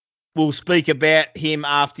 We'll speak about him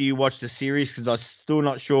after you watch the series because I'm still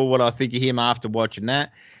not sure what I think of him after watching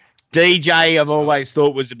that. DJ, I've always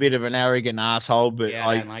thought was a bit of an arrogant asshole, but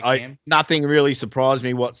nothing really surprised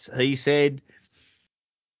me what he said.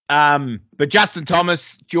 But Justin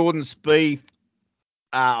Thomas, Jordan Spieth,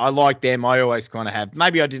 I like them. I always kind of have.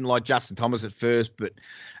 Maybe I didn't like Justin Thomas at first, but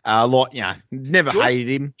never hated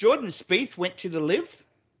him. Jordan Spieth went to the Live?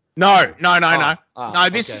 No.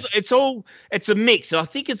 It's a mix. I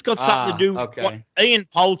think it's got something to do with what Ian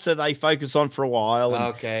Poulter they focus on for a while.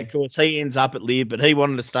 And because he ends up at Live, but he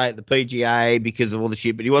wanted to stay at the PGA because of all the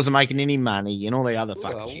shit, but he wasn't making any money and all the other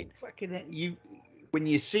shit. When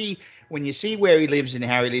you see where he lives and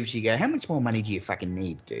how he lives, you go, how much more money do you fucking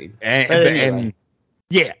need, dude?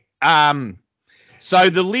 So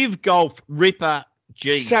the Live Golf Ripper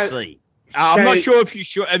GC. I'm not sure if you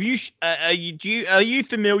sure. Are you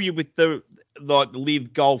familiar with the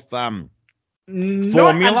Live Golf formula?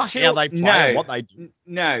 How they play and what they do?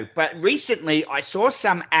 No, but recently I saw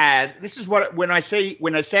some ad. This is what when I say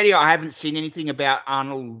to you, I haven't seen anything about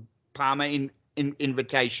Arnold Palmer in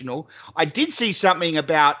Invitational. I did see something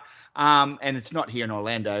about and it's not here in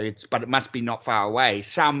Orlando. But it must be not far away.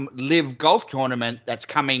 Some Live Golf tournament that's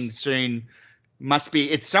coming soon.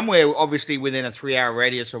 It's somewhere obviously within a 3-hour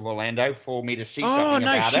radius of Orlando for me to see something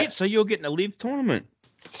about it. So you're getting a Live tournament.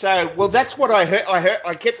 So, well, that's what I heard.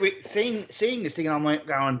 I kept seeing this thing, and I'm like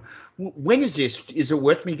going, when is this? Is it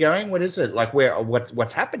worth me going? What is it? Like,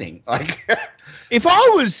 what's happening? Like, if I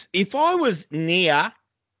was near,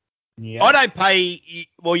 I don't pay.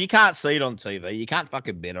 Well, you can't see it on TV. You can't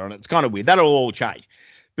fucking bet on it. It's kind of weird. That'll all change.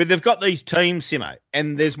 But they've got these teams, Simmo,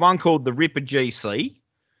 and there's one called the Ripper GC.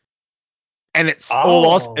 And it's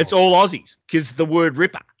all Aussies because the word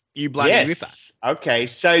Ripper, you bloody Ripper. Okay,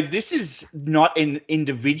 so this is not an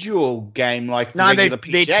individual game like the regular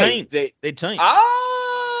PGA. They're team.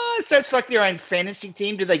 So it's like their own fantasy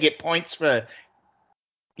team. Do they get points for?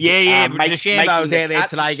 Yeah. The Shambo was out there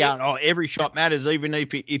today going, every shot matters, even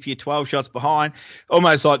if you're 12 shots behind.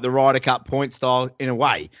 Almost like the Ryder Cup point style in a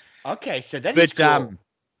way. Okay, so is cool.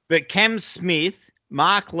 But Cam Smith,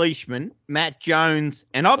 Mark Leishman, Matt Jones,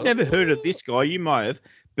 and I've never heard of this guy. You might have,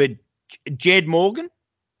 but Jed Morgan.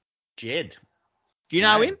 Jed. Do you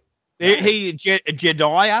know him? No. He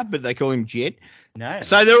Jediah, but they call him Jed. No.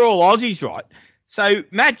 So they're all Aussies, right? So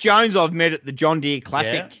Matt Jones I've met at the John Deere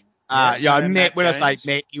Classic. I met when Jones. I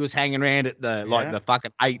say met, he was hanging around at the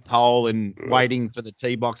fucking 8th hole and waiting for the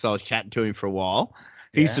tee box. I was chatting to him for a while.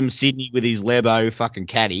 He's from Sydney with his Lebo fucking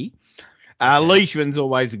caddy. Leishman's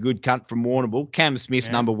always a good cunt from Warrnambool. Cam Smith's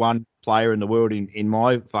number one player in the world, in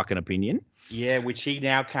my fucking opinion. Yeah, which he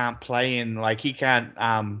now can't play in. Like, he can't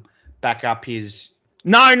back up his...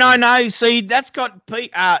 No. See, that's got...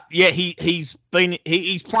 he's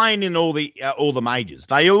playing in all the majors.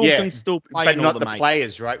 They all can still play in all the majors. But not the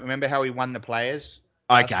players, right? Remember how he won the players?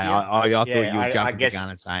 Okay, I thought you were jumping the gun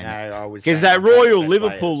and saying that. I was because that Royal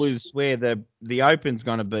Liverpool players. Is where the Open's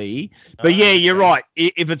going to be. But you're right.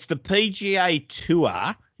 If it's the PGA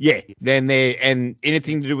Tour, then and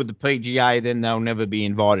anything to do with the PGA, then they'll never be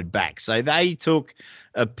invited back. So they took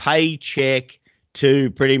a paycheck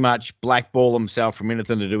to pretty much blackball themselves from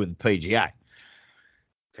anything to do with the PGA.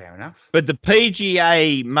 Fair enough. But the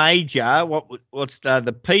PGA Major, what's the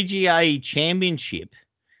PGA Championship?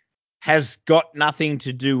 Has got nothing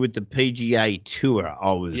to do with the PGA Tour.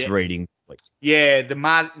 I was reading. Yeah,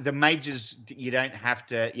 the majors you don't have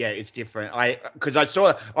to. Yeah, it's different. I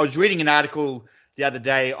was reading an article the other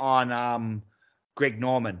day on Greg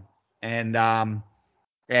Norman and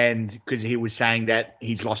because he was saying that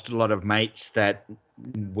he's lost a lot of mates that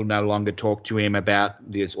will no longer talk to him about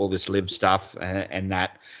all this live stuff and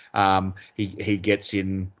that he gets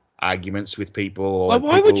in arguments with people.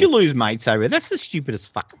 Why would you lose mates over? That's the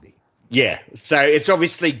stupidest fucking thing. Yeah, so it's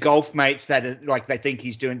obviously golf mates that are, like they think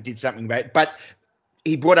did something bad. But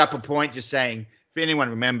he brought up a point just saying, if anyone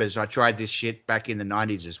remembers, I tried this shit back in the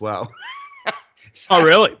 90s as well. Oh,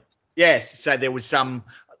 really? Yes. So there was some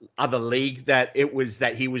other league that he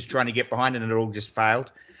was trying to get behind and it all just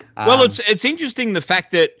failed. Well, it's interesting the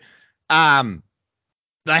fact that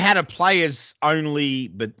they had a players only,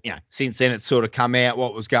 but since then it's sort of come out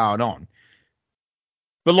what was going on.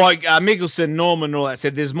 But like Mickelson, Norman, and all that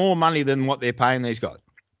said, there's more money than what they're paying these guys.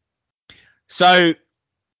 So,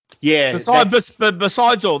 yeah.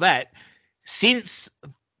 besides all that, since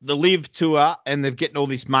the Live Tour and they're getting all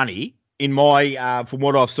this money. In my, from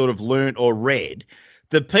what I've sort of learnt or read,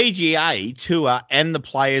 the PGA Tour and the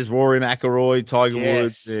players, Rory McIlroy, Tiger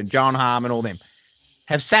Woods, and John Harm, and all them,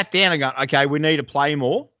 have sat down and gone, okay, we need to play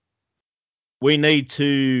more. We need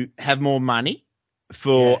to have more money.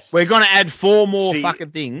 We're going to add 4 more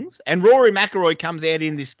fucking things. And Rory McIlroy comes out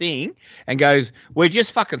in this thing and goes, we're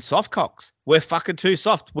just fucking soft cocks. We're fucking too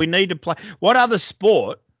soft. We need to play. What other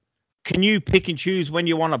sport can you pick and choose when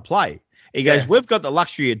you want to play? He goes, we've got the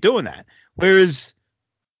luxury of doing that. Whereas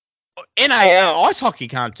NAL, ice hockey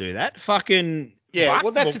can't do that. Fucking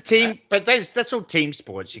well, that's a team, but that's all team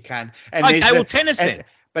sports. You can't. And tennis then.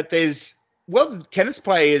 But the tennis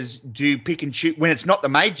players do pick and choose when it's not the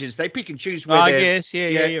majors. They pick and choose where. I guess,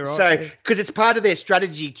 you're right. So because it's part of their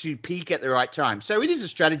strategy to peak at the right time. So it is a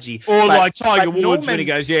strategy. Or like Tiger Woods when he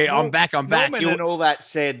goes, I'm back. Norman and all that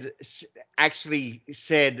actually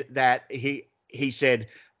said that he said.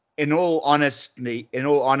 In all honesty,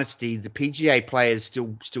 the PGA players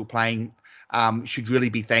still playing should really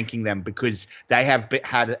be thanking them because they have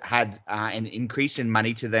had an increase in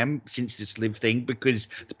money to them since this live thing because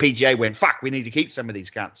the PGA went, fuck, we need to keep some of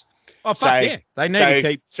these cunts. Oh, fuck yeah. They need to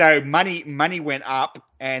keep. So money went up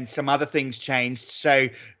and some other things changed. So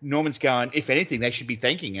Norman's going, if anything, they should be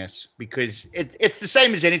thanking us because it's the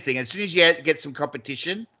same as anything. As soon as you get some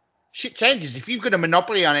competition, shit changes. If you've got a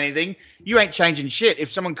monopoly on anything, you ain't changing shit. If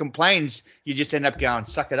someone complains, you just end up going,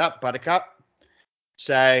 suck it up, buttercup.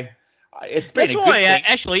 So it's been That's why,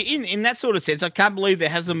 actually, in that sort of sense, I can't believe there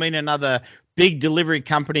hasn't been another big delivery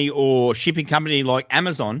company or shipping company like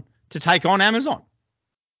Amazon to take on Amazon.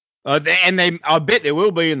 I bet there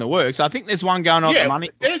will be in the works. I think there's one going on at the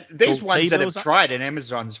money. There's ones that have tried and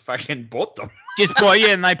Amazon's fucking bought them.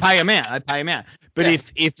 And they pay them out. But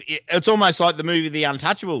if it's almost like the movie The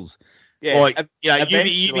Untouchables. Yeah, like,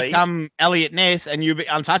 you become Elliot Ness and you be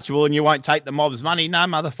untouchable and you won't take the mob's money. No,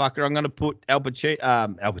 motherfucker, I'm going to put Al Pacino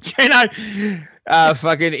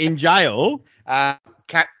fucking in jail.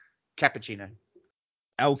 Cappuccino.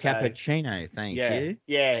 Cappuccino, thank you.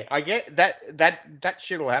 Yeah, I get that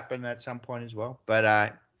shit will happen at some point as well.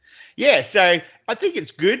 But so I think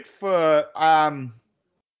it's good for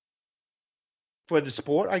the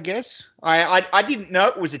sport, I guess. I didn't know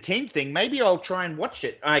it was a team thing. Maybe I'll try and watch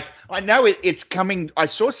it. I know it's coming. I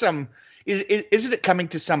saw some. Isn't it coming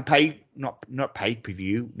to some not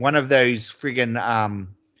pay-per-view? One of those friggin'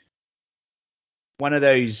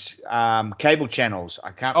 cable channels.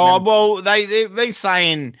 I can't. Remember. Well, they've been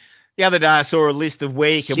saying. The other day I saw a list of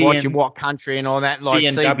where you can watch in what country and all that, like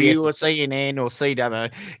CBS or CNN or CW.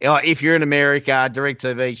 If you're in America,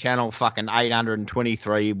 DirecTV channel fucking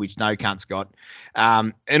 823, which no cunt's got,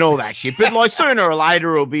 and all that shit. But like sooner or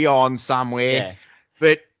later it'll be on somewhere. Yeah.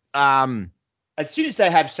 But as soon as they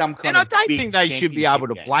have some kind of, and I don't think they should be able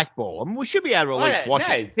to blackball them. We should be able to at least watch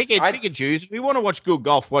it. Pick and choose. If we want to watch good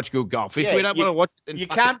golf, watch good golf. If we don't want to watch, you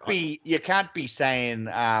can't be saying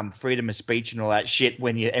freedom of speech and all that shit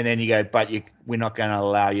and then you go, but we're not going to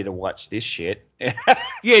allow you to watch this shit.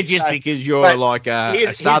 Because you're like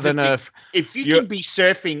a southerner. If you can be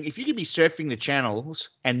surfing the channels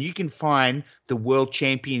and you can find the world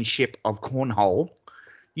championship of cornhole.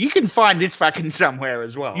 You can find this fucking somewhere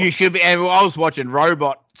as well. You should be. I was watching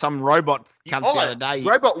some robot cunts the other day.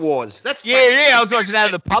 Robot Wars. That's I was watching that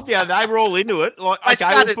at the pub the other day. We're all into it. Like, I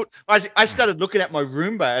started looking at my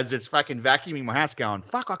Roomba as it's fucking vacuuming my house, going,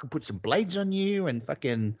 "Fuck, I can put some blades on you and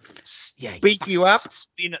fucking beat you up."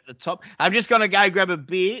 Spin at the top. I'm just gonna go grab a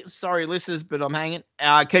beer. Sorry, listeners, but I'm hanging.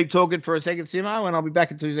 Keep talking for a second, Simmo, and I'll be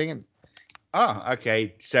back in 2 seconds. Oh,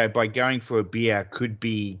 okay. So by going for a beer could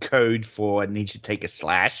be code for needs to take a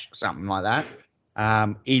slash, something like that.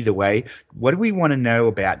 Either way, what do we want to know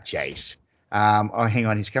about Jace? Hang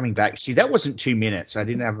on, he's coming back. See, that wasn't 2 minutes. I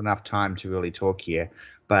didn't have enough time to really talk here.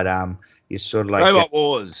 But you're sort of like Robot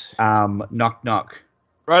Wars. Knock knock.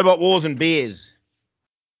 Robot Wars and beers.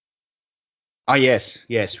 Oh yes.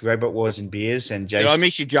 Robot Wars and beers and Jace. Did I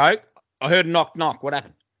miss your joke? I heard knock knock. What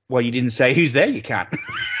happened? Well, you didn't say who's there. You can't.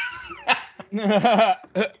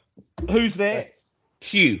 Who's there?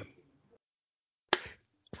 Hugh.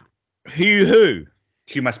 Who?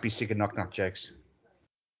 Hugh must be sick of knock knock jokes.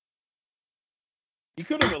 You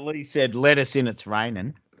could have at least said, "Let us in, it's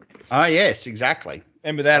raining." Oh yes, exactly.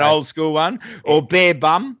 Remember that old school one? Or bear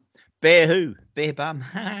bum? Bear who? Bear bum.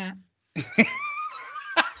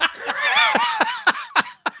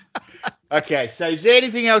 Okay, so is there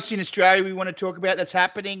anything else in Australia we want to talk about that's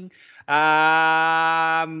happening?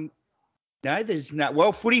 No, there's not.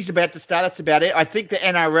 Well, footy's about to start. That's about it. I think the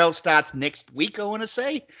NRL starts next week, I want to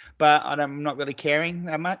say, but I'm not really caring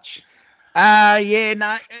that much. I'm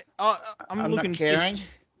looking. Not caring.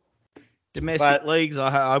 domestic leagues.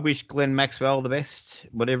 I wish Glenn Maxwell the best,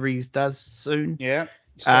 whatever he does soon. Yeah.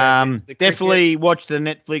 So definitely watch the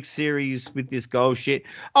Netflix series with this golf shit.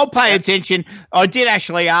 I'll pay attention. I did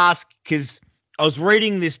actually ask because I was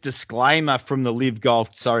reading this disclaimer from the Live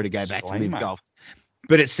Golf. Sorry to go back to Live Golf,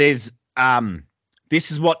 but it says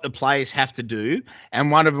this is what the players have to do,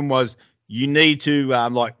 and one of them was you need to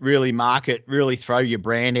like really market, really throw your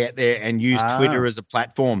brand out there, and use Twitter as a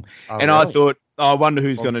platform. And I thought, I wonder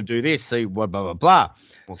who's going to do this. See what blah blah blah.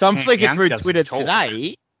 Well, so I'm flicking through Twitter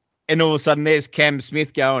today. And all of a sudden, there's Cam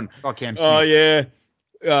Smith going, yeah,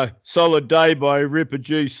 solid day by Ripper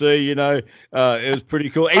GC, you know. It was pretty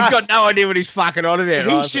cool. He's got no idea what he's fucking on about.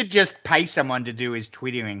 He should just pay someone to do his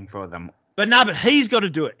twittering for them. But he's got to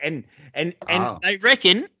do it. And they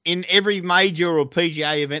reckon in every major or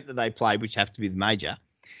PGA event that they play, which have to be the major,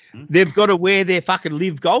 they've got to wear their fucking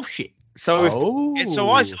Live Golf shit. So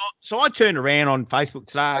I turned around on Facebook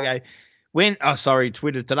today. I go,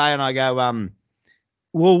 Twitter today, and I go,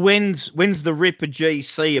 well, when's the Ripper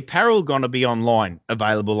GC apparel going to be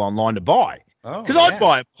available online to buy? Because I'd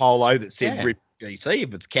buy a polo that said Ripper GC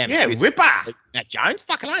if it's Cam Smith. Ripper. Matt Jones,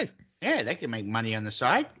 fucking oath. Yeah, they can make money on the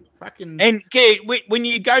side. Fucking. And when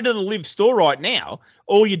you go to the Live store right now,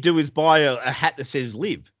 all you do is buy a hat that says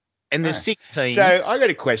Live, and there's 6 teams. So I got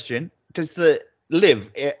a question. Does the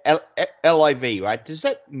Live, L-I-V, right? Does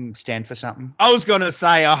that stand for something? I was going to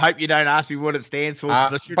say, I hope you don't ask me what it stands for.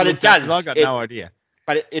 But it does. I got no idea.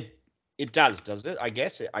 But it does it? I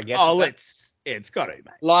guess. Oh, it's got to,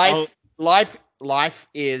 mate. Life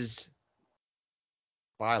is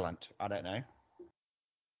violent. I don't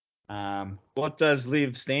know. What does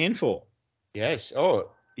Live stand for? Yes. Oh, are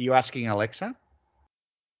you asking Alexa?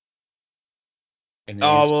 I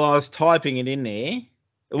was typing it in there.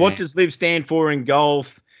 What does Live stand for in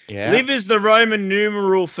golf? Yeah. Live is the Roman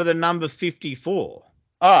numeral for the number 54.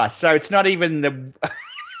 Oh, so it's not even the.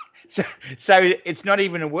 So it's not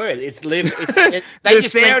even a word. It's Live. The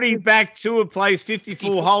Saudi back tour plays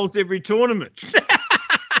 54 holes every tournament.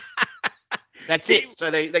 That's it. So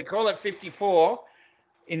they call it 54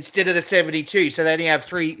 instead of the 72. So they only have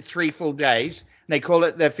three full days. They call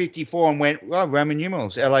it the 54 and went, well, Roman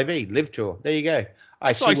numerals, LIV, Live Tour. There you go.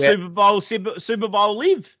 It's like Super Bowl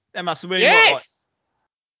Live. That must have been Yes.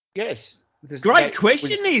 Great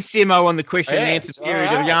question there, Simmo, on the question and answer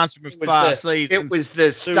period of Yarns from a Far Season. It was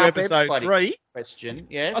the Stump episode 3 question.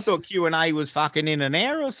 Yes, I thought Q&A was fucking in an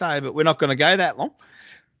hour or so, but we're not going to go that long.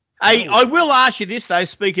 Hey, I will ask you this though.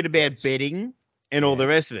 Speaking about betting and all the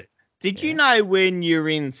rest of it, did you know when you're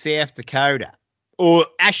in South Dakota, or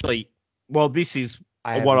actually, well, this is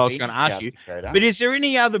what I was going to ask you, but is there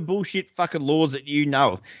any other bullshit fucking laws that you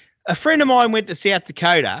know of? A friend of mine went to South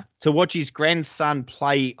Dakota to watch his grandson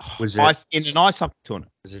play in an ice hockey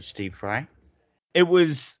tournament. Was it Steve Fry? It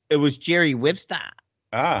was Jerry Webster.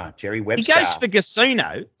 Ah, Jerry Webster. He goes to the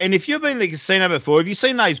casino, and if you've been to the casino before, have you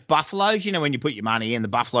seen those buffaloes? You know, when you put your money in, the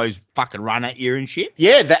buffaloes fucking run at you and shit.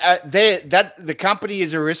 Yeah, the company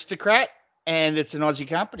is Aristocrat, and it's an Aussie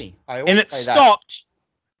company. It stopped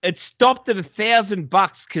at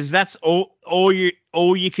 $1,000 because that's all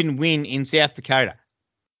you can win in South Dakota.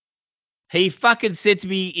 He fucking said to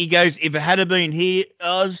me, he goes, if it had been here,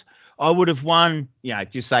 Oz, I would have won,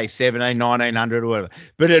 just say 1,700, 1,900 or whatever.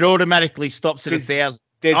 But it automatically stops at 1,000.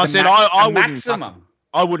 I said, I wouldn't maximum.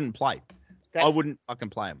 I wouldn't play. I wouldn't fucking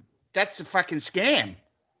play them. That's a fucking scam.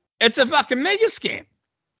 It's a fucking mega scam.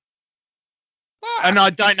 And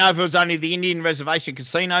I don't know if it was only the Indian reservation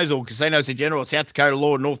casinos or casinos in general, South Dakota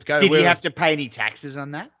law, North Dakota. Did you have to pay any taxes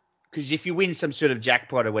on that? Because if you win some sort of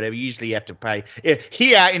jackpot or whatever, usually you have to pay.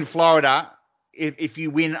 Here in Florida, if you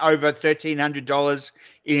win over $1,300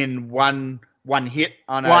 in one hit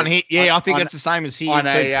on one hit, I think it's the same as here,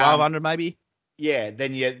 $1,200 maybe. Yeah,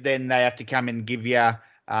 then they have to come and give you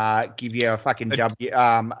a fucking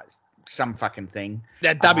some fucking thing.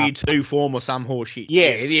 That W-2 form or some horse shit.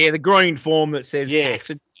 Yes. Yeah, the green form that says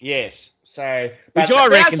taxes. Yes. So, which I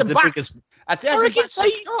reckon is the biggest. $1,000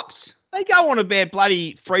 stops. They go on about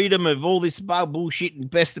bloody freedom of all this bullshit and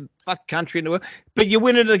best of fucking country in the world. But you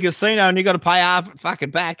win at the casino and you got to pay half it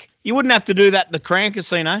fucking back. You wouldn't have to do that in the Crown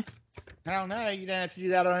Casino. Hell no, you don't have to do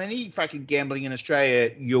that on any fucking gambling in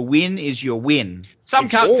Australia. Your win is your win. Some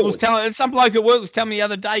bloke at work was telling me the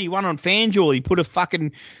other day he won on FanDuel. He put a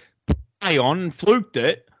fucking play on and fluked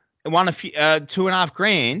it and won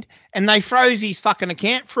 $2,500, and they froze his fucking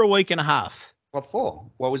account for a week and a half. What for?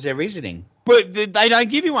 What was their reasoning? But they don't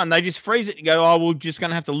give you one. They just freeze it and go, we're just going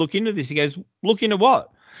to have to look into this. He goes, look into what?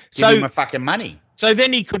 Give him my fucking money. So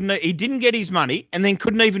then he didn't get his money and then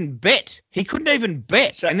couldn't even bet. He couldn't even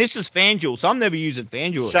bet. So- and this is FanDuel, so I'm never using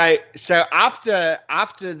FanDuel. So after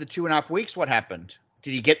the 2.5 weeks, what happened?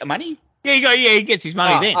 Did he get the money? He gets his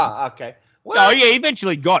money then. Oh, okay. Oh, yeah, he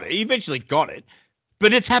eventually got it.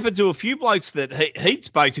 But it's happened to a few blokes that he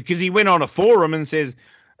spoke to because he went on a forum and says,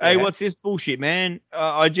 hey, what's this bullshit, man?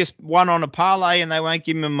 I just won on a parlay and they won't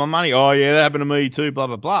give me my money. Oh, yeah, that happened to me too, blah,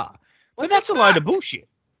 blah, blah. But that's a load of bullshit.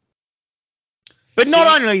 But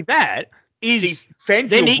not only that,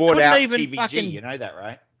 FanDuel bought out TVG, you know that,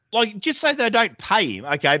 right? Like, just say they don't pay him.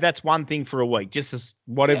 Okay, that's one thing for a week, just as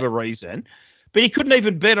whatever reason. But he couldn't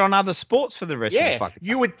even bet on other sports for the rest of the fucking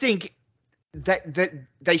you would think that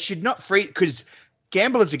they should not free, because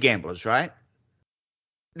gamblers are gamblers, right?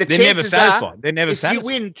 They're never satisfied. They're never satisfied. If you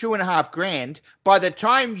win $2.5 grand, by the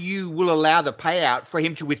time you will allow the payout for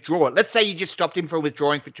him to withdraw it, let's say you just stopped him from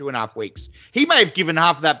withdrawing for 2.5 weeks, he may have given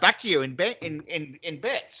half of that back to you in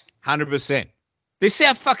bets. 100%. This is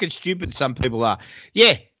how fucking stupid some people are.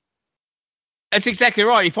 Yeah, that's exactly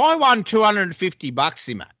right. If I won $250,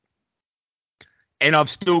 Simmo, and I've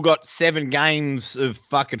still got 7 games of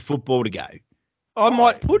fucking football to go, I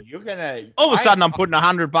might put. All of a sudden, I'm putting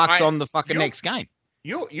 $100 on the fucking next game.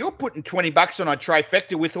 You're putting $20 on a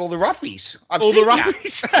trifecta with all the roughies. All the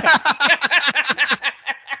roughies.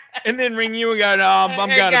 And then ring you and go, no, I'm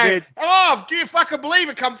going to bed. Oh, do you fucking believe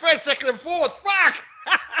it? Come first, second, and fourth. Fuck.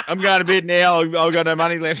 I'm going to bed now. I've got no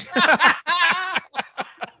money left.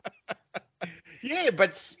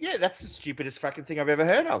 That's the stupidest fucking thing I've ever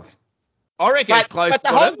heard of. I reckon it's close. But the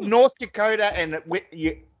whole North Dakota, and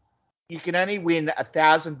you can only win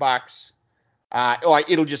 $1,000. Or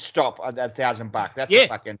it'll just stop at $1,000. That's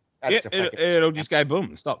it'll just go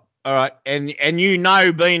boom, stop. All right, and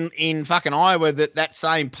being in fucking Iowa, that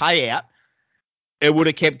same payout, it would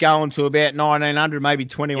have kept going to about 1,900, maybe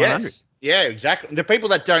 2,100. Yes. Yeah, exactly. The people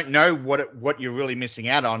that don't know what you're really missing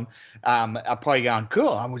out on are probably going, cool,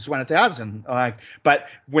 I was won 1,000. But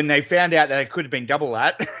when they found out that it could have been double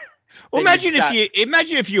that. Well, imagine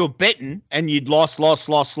if you were betting and you'd lost,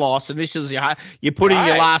 and this is you put in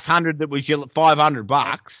your last 100 that was your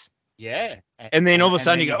 $500. Yeah. And then all of a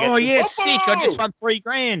sudden you go, oh yeah, sick! I just won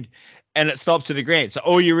 $3,000, and it stops at $1,000. So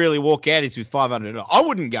all you really walk out is with $500. I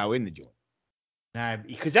wouldn't go in the joint. No,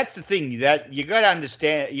 because that's the thing that you got to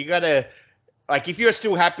understand. You got to, like, if you're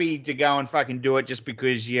still happy to go and fucking do it just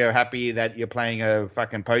because you're happy that you're playing a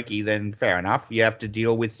fucking pokey, then fair enough. You have to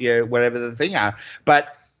deal with your whatever the thing are.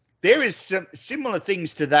 But there is some similar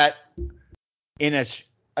things to that in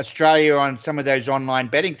Australia on some of those online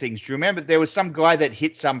betting things. Do you remember there was some guy that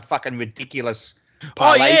hit some fucking ridiculous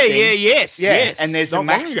parlay thing? Yes. And there's a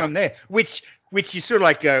maximum there, which you sort of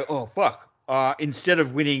like go, oh fuck. Instead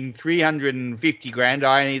of winning 350 grand, they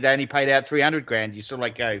only paid out 300 grand. You sort of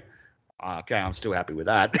like go, okay, I'm still happy with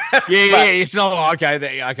that. It's not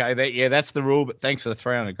okay. That's the rule. But thanks for the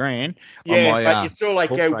 300 grand. Yeah, but you sort of like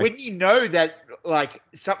go when you know that like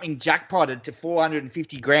something jackpotted to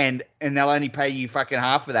 450 grand and they'll only pay you fucking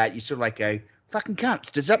half of that. You sort of like go, fucking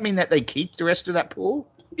cunts. Does that mean that they keep the rest of that pool?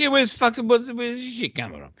 Yeah, where's this shit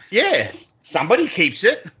coming from? Yeah, somebody keeps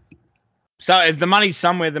it. So if the money's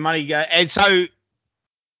somewhere, the money goes. And so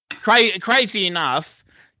crazy enough,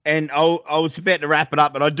 and I was about to wrap it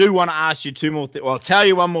up, but I do want to ask you 2 more things. Well, I'll tell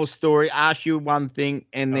you one more story, ask you one thing,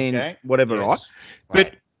 and then whatever, right?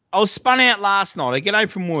 But I was spun out last night. I get home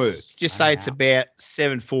from work. Just say it's about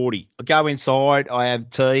 7:40. I go inside. I have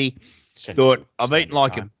tea. Thought I've eaten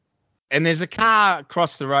like a... And there's a car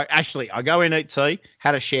across the road. Actually, I go in, eat tea,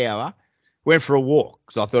 had a shower. Went for a walk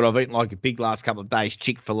because I thought I've eaten like a big last couple of days.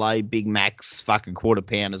 Chick-fil-A, Big Macs, fucking quarter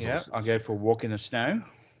pounders. Yeah, I'll go for a walk in the snow.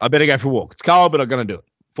 I better go for a walk. It's cold, but I'm going to do it.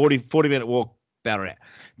 40-minute walk, about it out.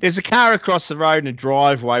 There's a car across the road in a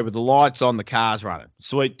driveway with the lights on, the car's running.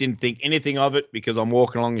 Sweet, didn't think anything of it because I'm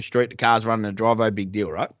walking along the street, the car's running in a driveway, big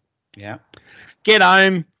deal, right? Yeah. Get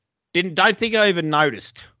home, don't think I even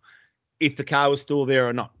noticed if the car was still there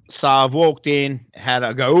or not. So I've walked in,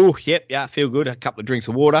 I feel good, a couple of drinks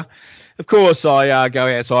of water. Of course, I go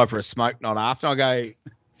outside for a smoke, not after. I go,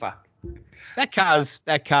 fuck, that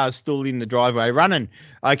car's still in the driveway running.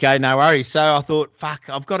 Okay, no worries. So I thought, fuck,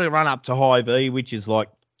 I've got to run up to High V, which is like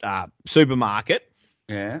supermarket.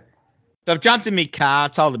 Yeah. So I've jumped in my car,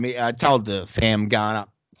 told the fam going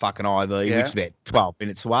up fucking High V, which is about 12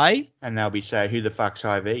 minutes away. And they'll be saying, who the fuck's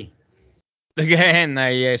High V? And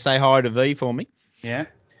they say hi to V for me. Yeah.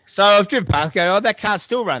 So I've driven past, go, that car's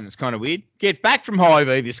still running. It's kind of weird. Get back from High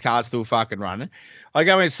V, this car's still fucking running. I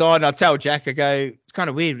go inside and I tell Jack, I go, it's kind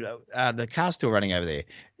of weird. The car's still running over there.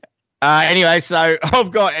 Anyway, so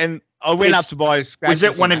I've got, and I went up to buy a scratch. Was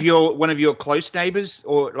it one of your close neighbours,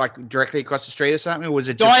 or like directly across the street or something, or was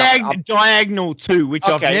it just diagonal too, which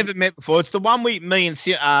I've Okay. never met before? It's the one me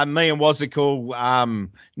and what's it called?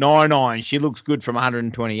 99. She looks good from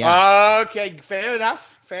 120 yards. Okay, fair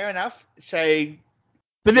enough. So,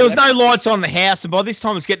 But there was no lights on the house, and by this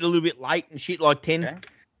time it's getting a little bit late and shit, like 10. Okay.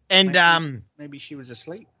 And maybe she was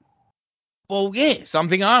asleep. well, yeah. So I'm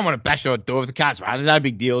thinking I don't want to bash on the door if the car's running. No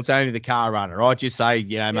big deal. It's only the car running, right? Just say,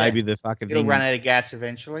 maybe the fucking It'll thing. run out of gas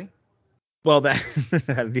eventually. Well,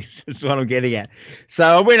 this is what I'm getting at. So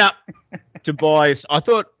I went up to buy. I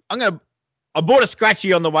thought I bought a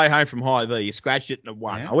scratchy on the way home from High V. You scratched it and it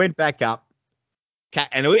won. Yeah. I went back up.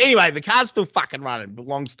 And anyway, the car's still fucking running, but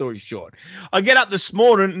long story short. I get up this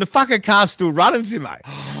morning and the fucking car's still running, Simmo.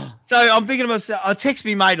 So I'm thinking to myself, I text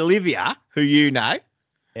me mate Olivia, who you know.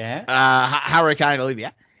 Yeah. Hurricane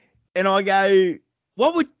Olivia. And I go,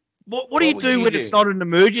 what do you do when it's not an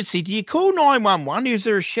emergency? Do you call 911? Is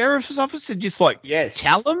there a sheriff's office and just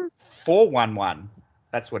tell them? 411.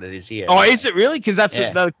 That's what it is here. Oh, is it really? Because that's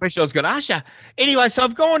the question I was going to ask you. Anyway, so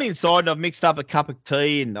I've gone inside and I've mixed up a cup of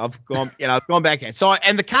tea and I've gone, I've gone back outside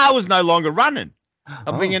and the car was no longer running.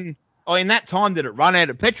 I'm thinking, in that time, did it run out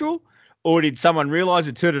of petrol or did someone realise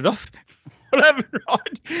and turn it off? Whatever,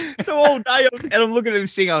 right? So all day, I'm looking at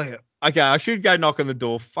this thing. I go, okay, I should go knock on the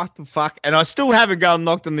door. What the fuck? And I still haven't gone and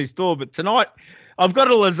knocked on this door. But tonight, I've got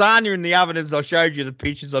a lasagna in the oven as I showed you the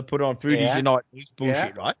pictures I put on Foodies Unite. This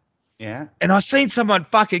bullshit, right? Yeah. And I seen someone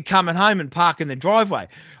fucking coming home and park in the driveway.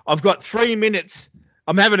 I've got 3 minutes.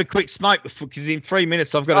 I'm having a quick smoke because in 3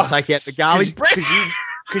 minutes I've got to take out the garlic bread.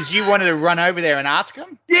 Because you wanted to run over there and ask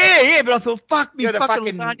him? Yeah, but I thought, fuck me, You're the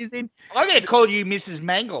fucking lasagna's in. I'm going to call you Mrs.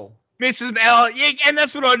 Mangle. Mrs. Mel, yeah, and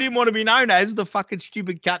that's what I didn't want to be known as, the fucking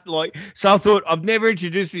stupid cut. So I thought, I've never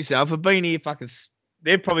introduced myself. I've been here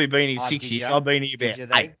they've probably been here 6 years. I've been here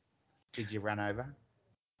about 8. Did you run over?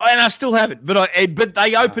 And I still haven't, but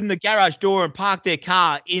they opened the garage door and parked their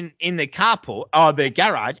car in their carport, their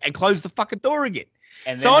garage, and closed the fucking door again.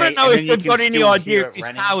 So I don't know if they've got any idea if this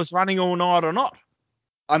car was running all night or not.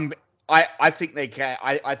 I think they can.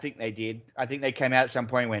 I think they did. I think they came out at some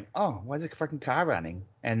point and went, "Oh, why is the fucking car running?"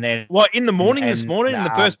 And then, what, in the morning this morning, in the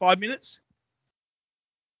first 5 minutes?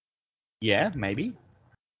 Yeah, maybe.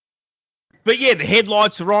 But yeah, the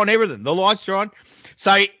headlights are on, everything. The lights are on.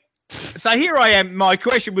 So here I am. My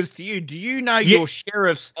question was to you. Do you know your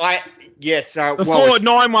sheriff's? Before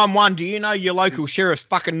 911, do you know your local sheriff's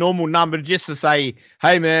fucking normal number just to say,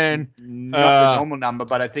 hey, man? Not the normal number,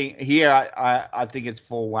 but I think here I think it's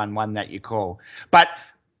 411 that you call. But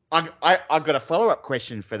I've got a follow-up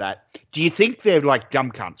question for that. Do you think they're like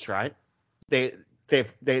dumb cunts, right?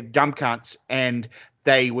 They're dumb cunts and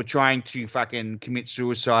they were trying to fucking commit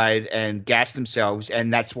suicide and gas themselves,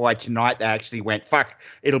 and that's why tonight they actually went, fuck,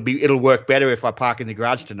 it'll work better if I park in the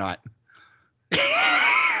garage tonight.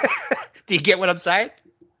 Do you get what I'm saying?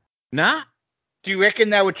 Nah. Do you reckon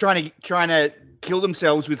they were trying to kill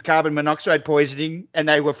themselves with carbon monoxide poisoning, and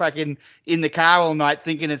they were fucking in the car all night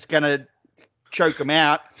thinking it's gonna choke them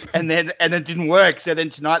out, and it didn't work. So then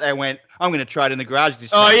tonight they went, I'm gonna try it in the garage this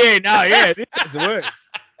time. This doesn't work.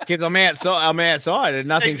 Because I'm outside and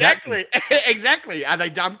nothing's happening. Exactly. Are they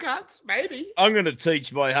dumb cunts? Maybe. I'm going to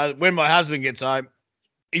teach my husband, when my husband gets home,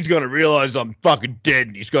 he's going to realise I'm fucking dead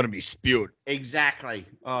and he's going to be spewed. Exactly.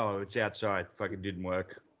 Oh, it's outside. Fucking didn't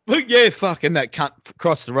work. Look, yeah, fucking that cunt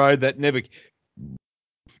across the road that never...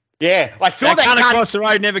 Yeah, I saw that cunt across the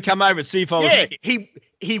road never come over and see if I was... Yeah,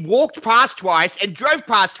 he walked past twice and drove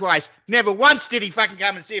past twice. Never once did he fucking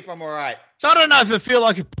come and see if I'm all right. So I don't know if I feel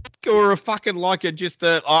like a prick or a fucking I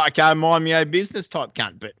can't mind my own business type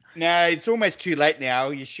cunt, but... No, it's almost too late now.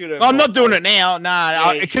 You should have... I'm not doing it now,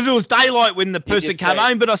 no, because it was daylight when the person came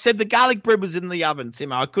home, but I said the garlic bread was in the oven,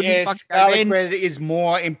 Simmo. I couldn't fucking go garlic bread is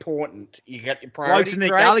more important. You got your priority in their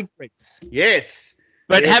garlic breads. Yes.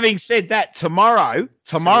 But having said that, tomorrow,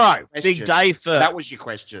 big day for... That was your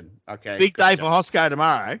question. Okay. Big day for Hosco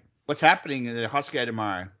tomorrow. What's happening at Hosco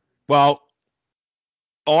tomorrow? Well,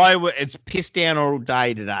 it's pissed down all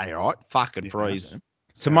day today, right? Fucking freezing.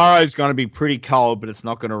 Tomorrow's going to be pretty cold, but it's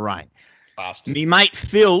not going to rain. Bastard. Me mate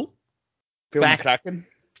Phil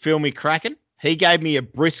McCracken. He gave me a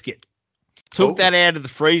brisket. Took that out of the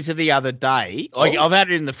freezer the other day. I've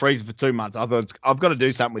had it in the freezer for 2 months. I thought I've got to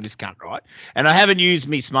do something with this cunt, right? And I haven't used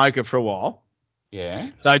me smoker for a while. Yeah.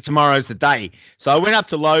 So tomorrow's the day. So I went up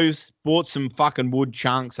to Lowe's, bought some fucking wood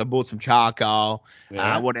chunks. I bought some charcoal.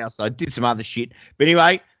 Yeah. What else? I did some other shit. But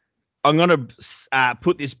anyway, I'm going to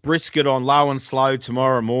put this brisket on low and slow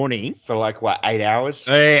tomorrow morning. For like, what, 8 hours?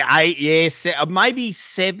 8, maybe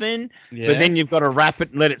 7. Yeah. But then you've got to wrap it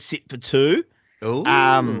and let it sit for 2.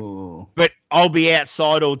 Ooh. But I'll be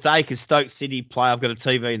outside all day because Stoke City play. I've got a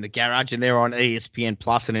TV in the garage and they're on ESPN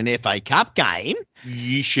Plus in an FA Cup game.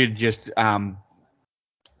 You should just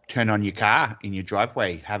turn on your car in your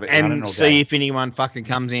driveway, have it running And all see day. if anyone fucking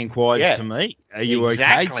comes in and inquires Yeah. to me. Are you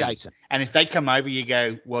Exactly. okay, Jason? And if they come over, you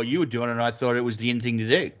go, well, you were doing it, and I thought it was the in thing to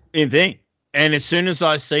do. In thing. And as soon as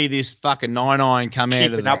I see this fucking 9-iron come out of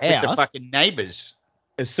Keeping the up with the house, fucking neighbours.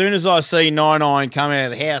 as soon as I see 9-iron come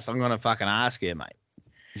out of the house, I'm going to fucking ask you, mate.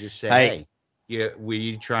 Just say, Hey. were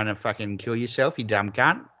you trying to fucking kill yourself, you dumb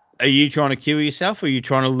cunt? Are you trying to kill yourself or are you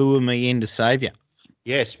trying to lure me in to save you?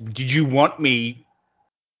 Yes. Did you want me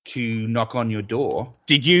to knock on your door?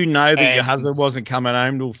 Did you know that your And- husband wasn't coming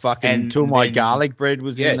home and till my then- garlic bread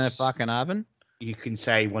was in the Yes. fucking oven? You can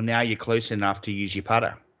say, well, now you're close enough to use your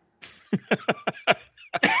putter.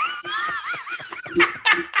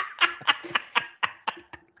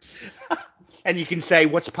 And you can say,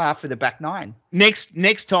 what's par for the back nine?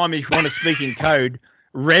 Next time, if you want to speak in code,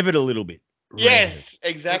 rev it a little bit. Yes,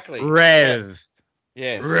 exactly. Rev.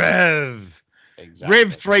 Yes. Rev. Exactly.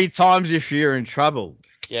 Rev 3 times if you're in trouble.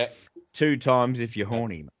 Yeah, 2 times if you're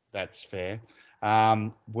horny. that's fair.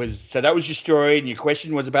 So that was your story, and your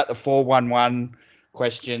question was about the 411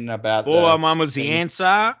 question about 411 was the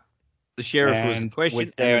answer. The sheriff was the and question.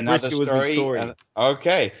 was there and the another brisket was the story?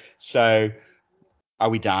 Okay, so are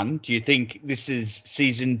we done? Do you think this is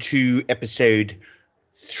season 2, episode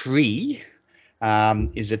 3?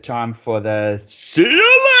 Is it time for the see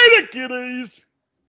you later, kiddies?